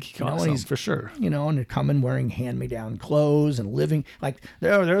 You would think he caught some for sure. And they're coming wearing hand-me-down clothes and living like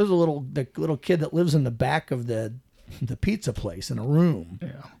there's the little kid that lives in the back of the pizza place in a room.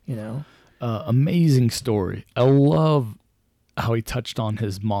 Yeah. Amazing story. I love how he touched on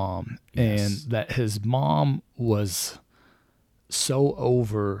his mom and that his mom was so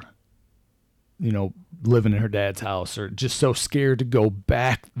over, living in her dad's house or just so scared to go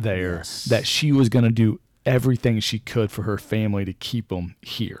back there that she was going to do everything she could for her family to keep them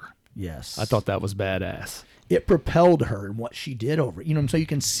here. Yes. I thought that was badass. It propelled her in what she did over it. So you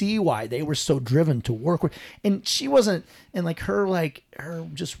can see why they were so driven to work with, and she wasn't, and her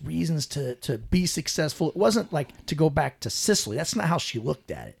just reasons to be successful. It wasn't like to go back to Sicily. That's not how she looked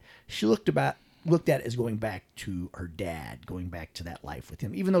at it. She looked at it as going back to her dad, going back to that life with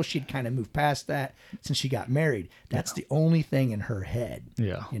him, even though she'd kind of moved past that since she got married. That's the only thing in her head.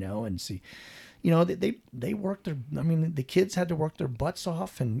 Yeah. And see, they worked the kids had to work their butts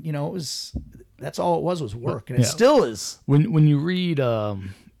off, and that's all it was work, and it still is. When you read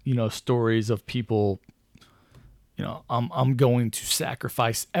stories of people you know, I'm going to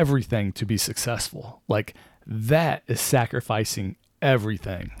sacrifice everything to be successful. Like, that is sacrificing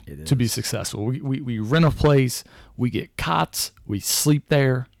everything to be successful. We rent a place, we get cots, we sleep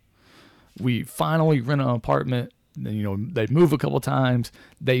there. We finally rent an apartment. Then, you know, they move a couple times.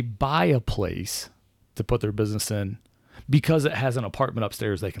 They buy a place to put their business in because it has an apartment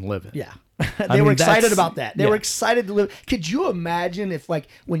upstairs they can live in. Yeah. They were excited about that. They were excited to live. Could you imagine if, like,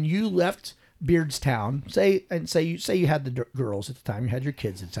 when you left Beardstown, say you had the girls at the time, you had your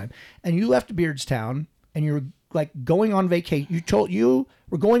kids at the time, and you left Beardstown and you were like going on vacation. You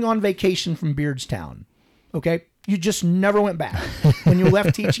were going on vacation from Beardstown. Okay. You just never went back. When you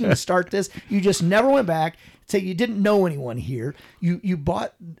left teaching to start this, you just never went back. Say you didn't know anyone here. You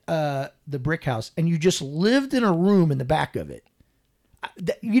bought the brick house and you just lived in a room in the back of it.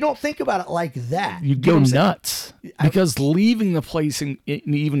 You don't think about it like that. You go nuts because leaving the place and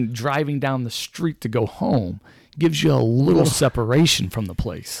even driving down the street to go home gives you a little separation from the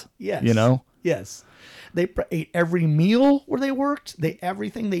place. Yes. You know? Yes. They ate every meal where they worked.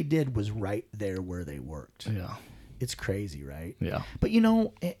 Everything they did was right there where they worked. Yeah. It's crazy, right? Yeah. But, you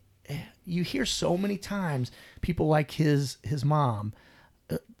know, you hear so many times people like his mom,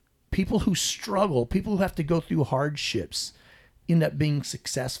 people who struggle, people who have to go through hardships end up being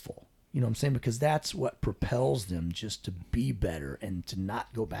successful. You know what I'm saying? Because that's what propels them just to be better and to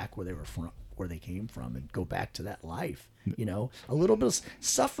not go back where they were from, where they came from, and go back to that life. You know, a little bit of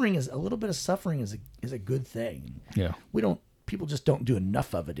suffering is a good thing. Yeah. People just don't do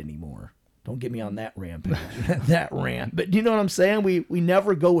enough of it anymore. Don't get me on that rampage, that rant. But you know what I'm saying? We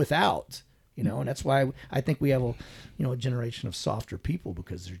never go without, you know, and that's why I think we have a generation of softer people,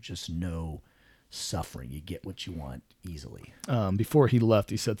 because there's just no suffering. You get what you want easily. Before he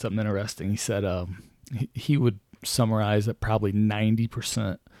left, he said something interesting. He said he would summarize that probably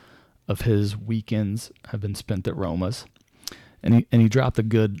 90% of his weekends have been spent at Roma's, and he dropped a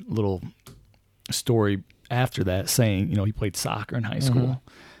good little story after that, saying, you know, he played soccer in high school,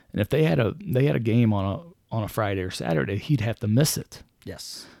 and if they had a game on a Friday or Saturday, he'd have to miss it.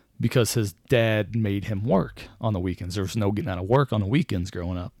 Yes. Because his dad made him work on the weekends. There was no getting out of work on the weekends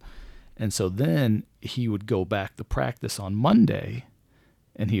growing up. And so then he would go back to practice on Monday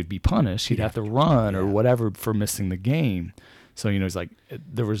and he would be punished. He'd have to run or whatever for missing the game. So, you know, he's like,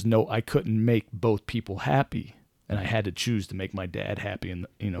 I couldn't make both people happy. And I had to choose to make my dad happy and,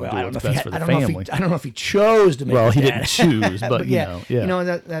 you know, do what's best for the family. I don't know if he chose to make Well, his he dad. didn't choose, but, you know. You know,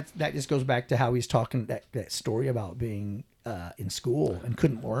 that just goes back to how he's talking, that story about being in school and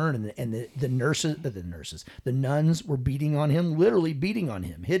couldn't learn. And the nuns were beating on him, literally beating on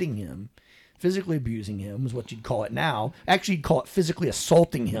him, hitting him, physically abusing him is what you'd call it now. Actually, you'd call it physically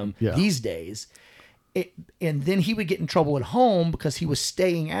assaulting him these days. And then he would get in trouble at home because he was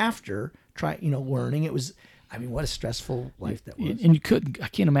staying after, learning. It was, I mean, what a stressful life that was. And I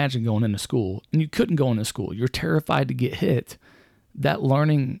can't imagine going into school. And you couldn't go into school. You're terrified to get hit. That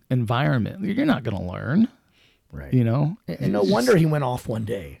learning environment, you're not going to learn. Right. You know? And no wonder he went off one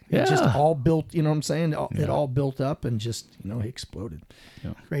day. It just all built, you know what I'm saying? It all built up and just, he exploded.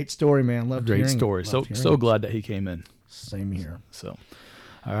 Yeah. Great story, man. Great story. So glad that he came in. Same here. So,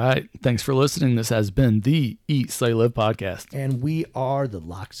 all right. Thanks for listening. This has been the Eat, Slay, Live podcast. And we are the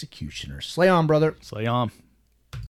Loxecutioners. Slay on, brother. Slay on.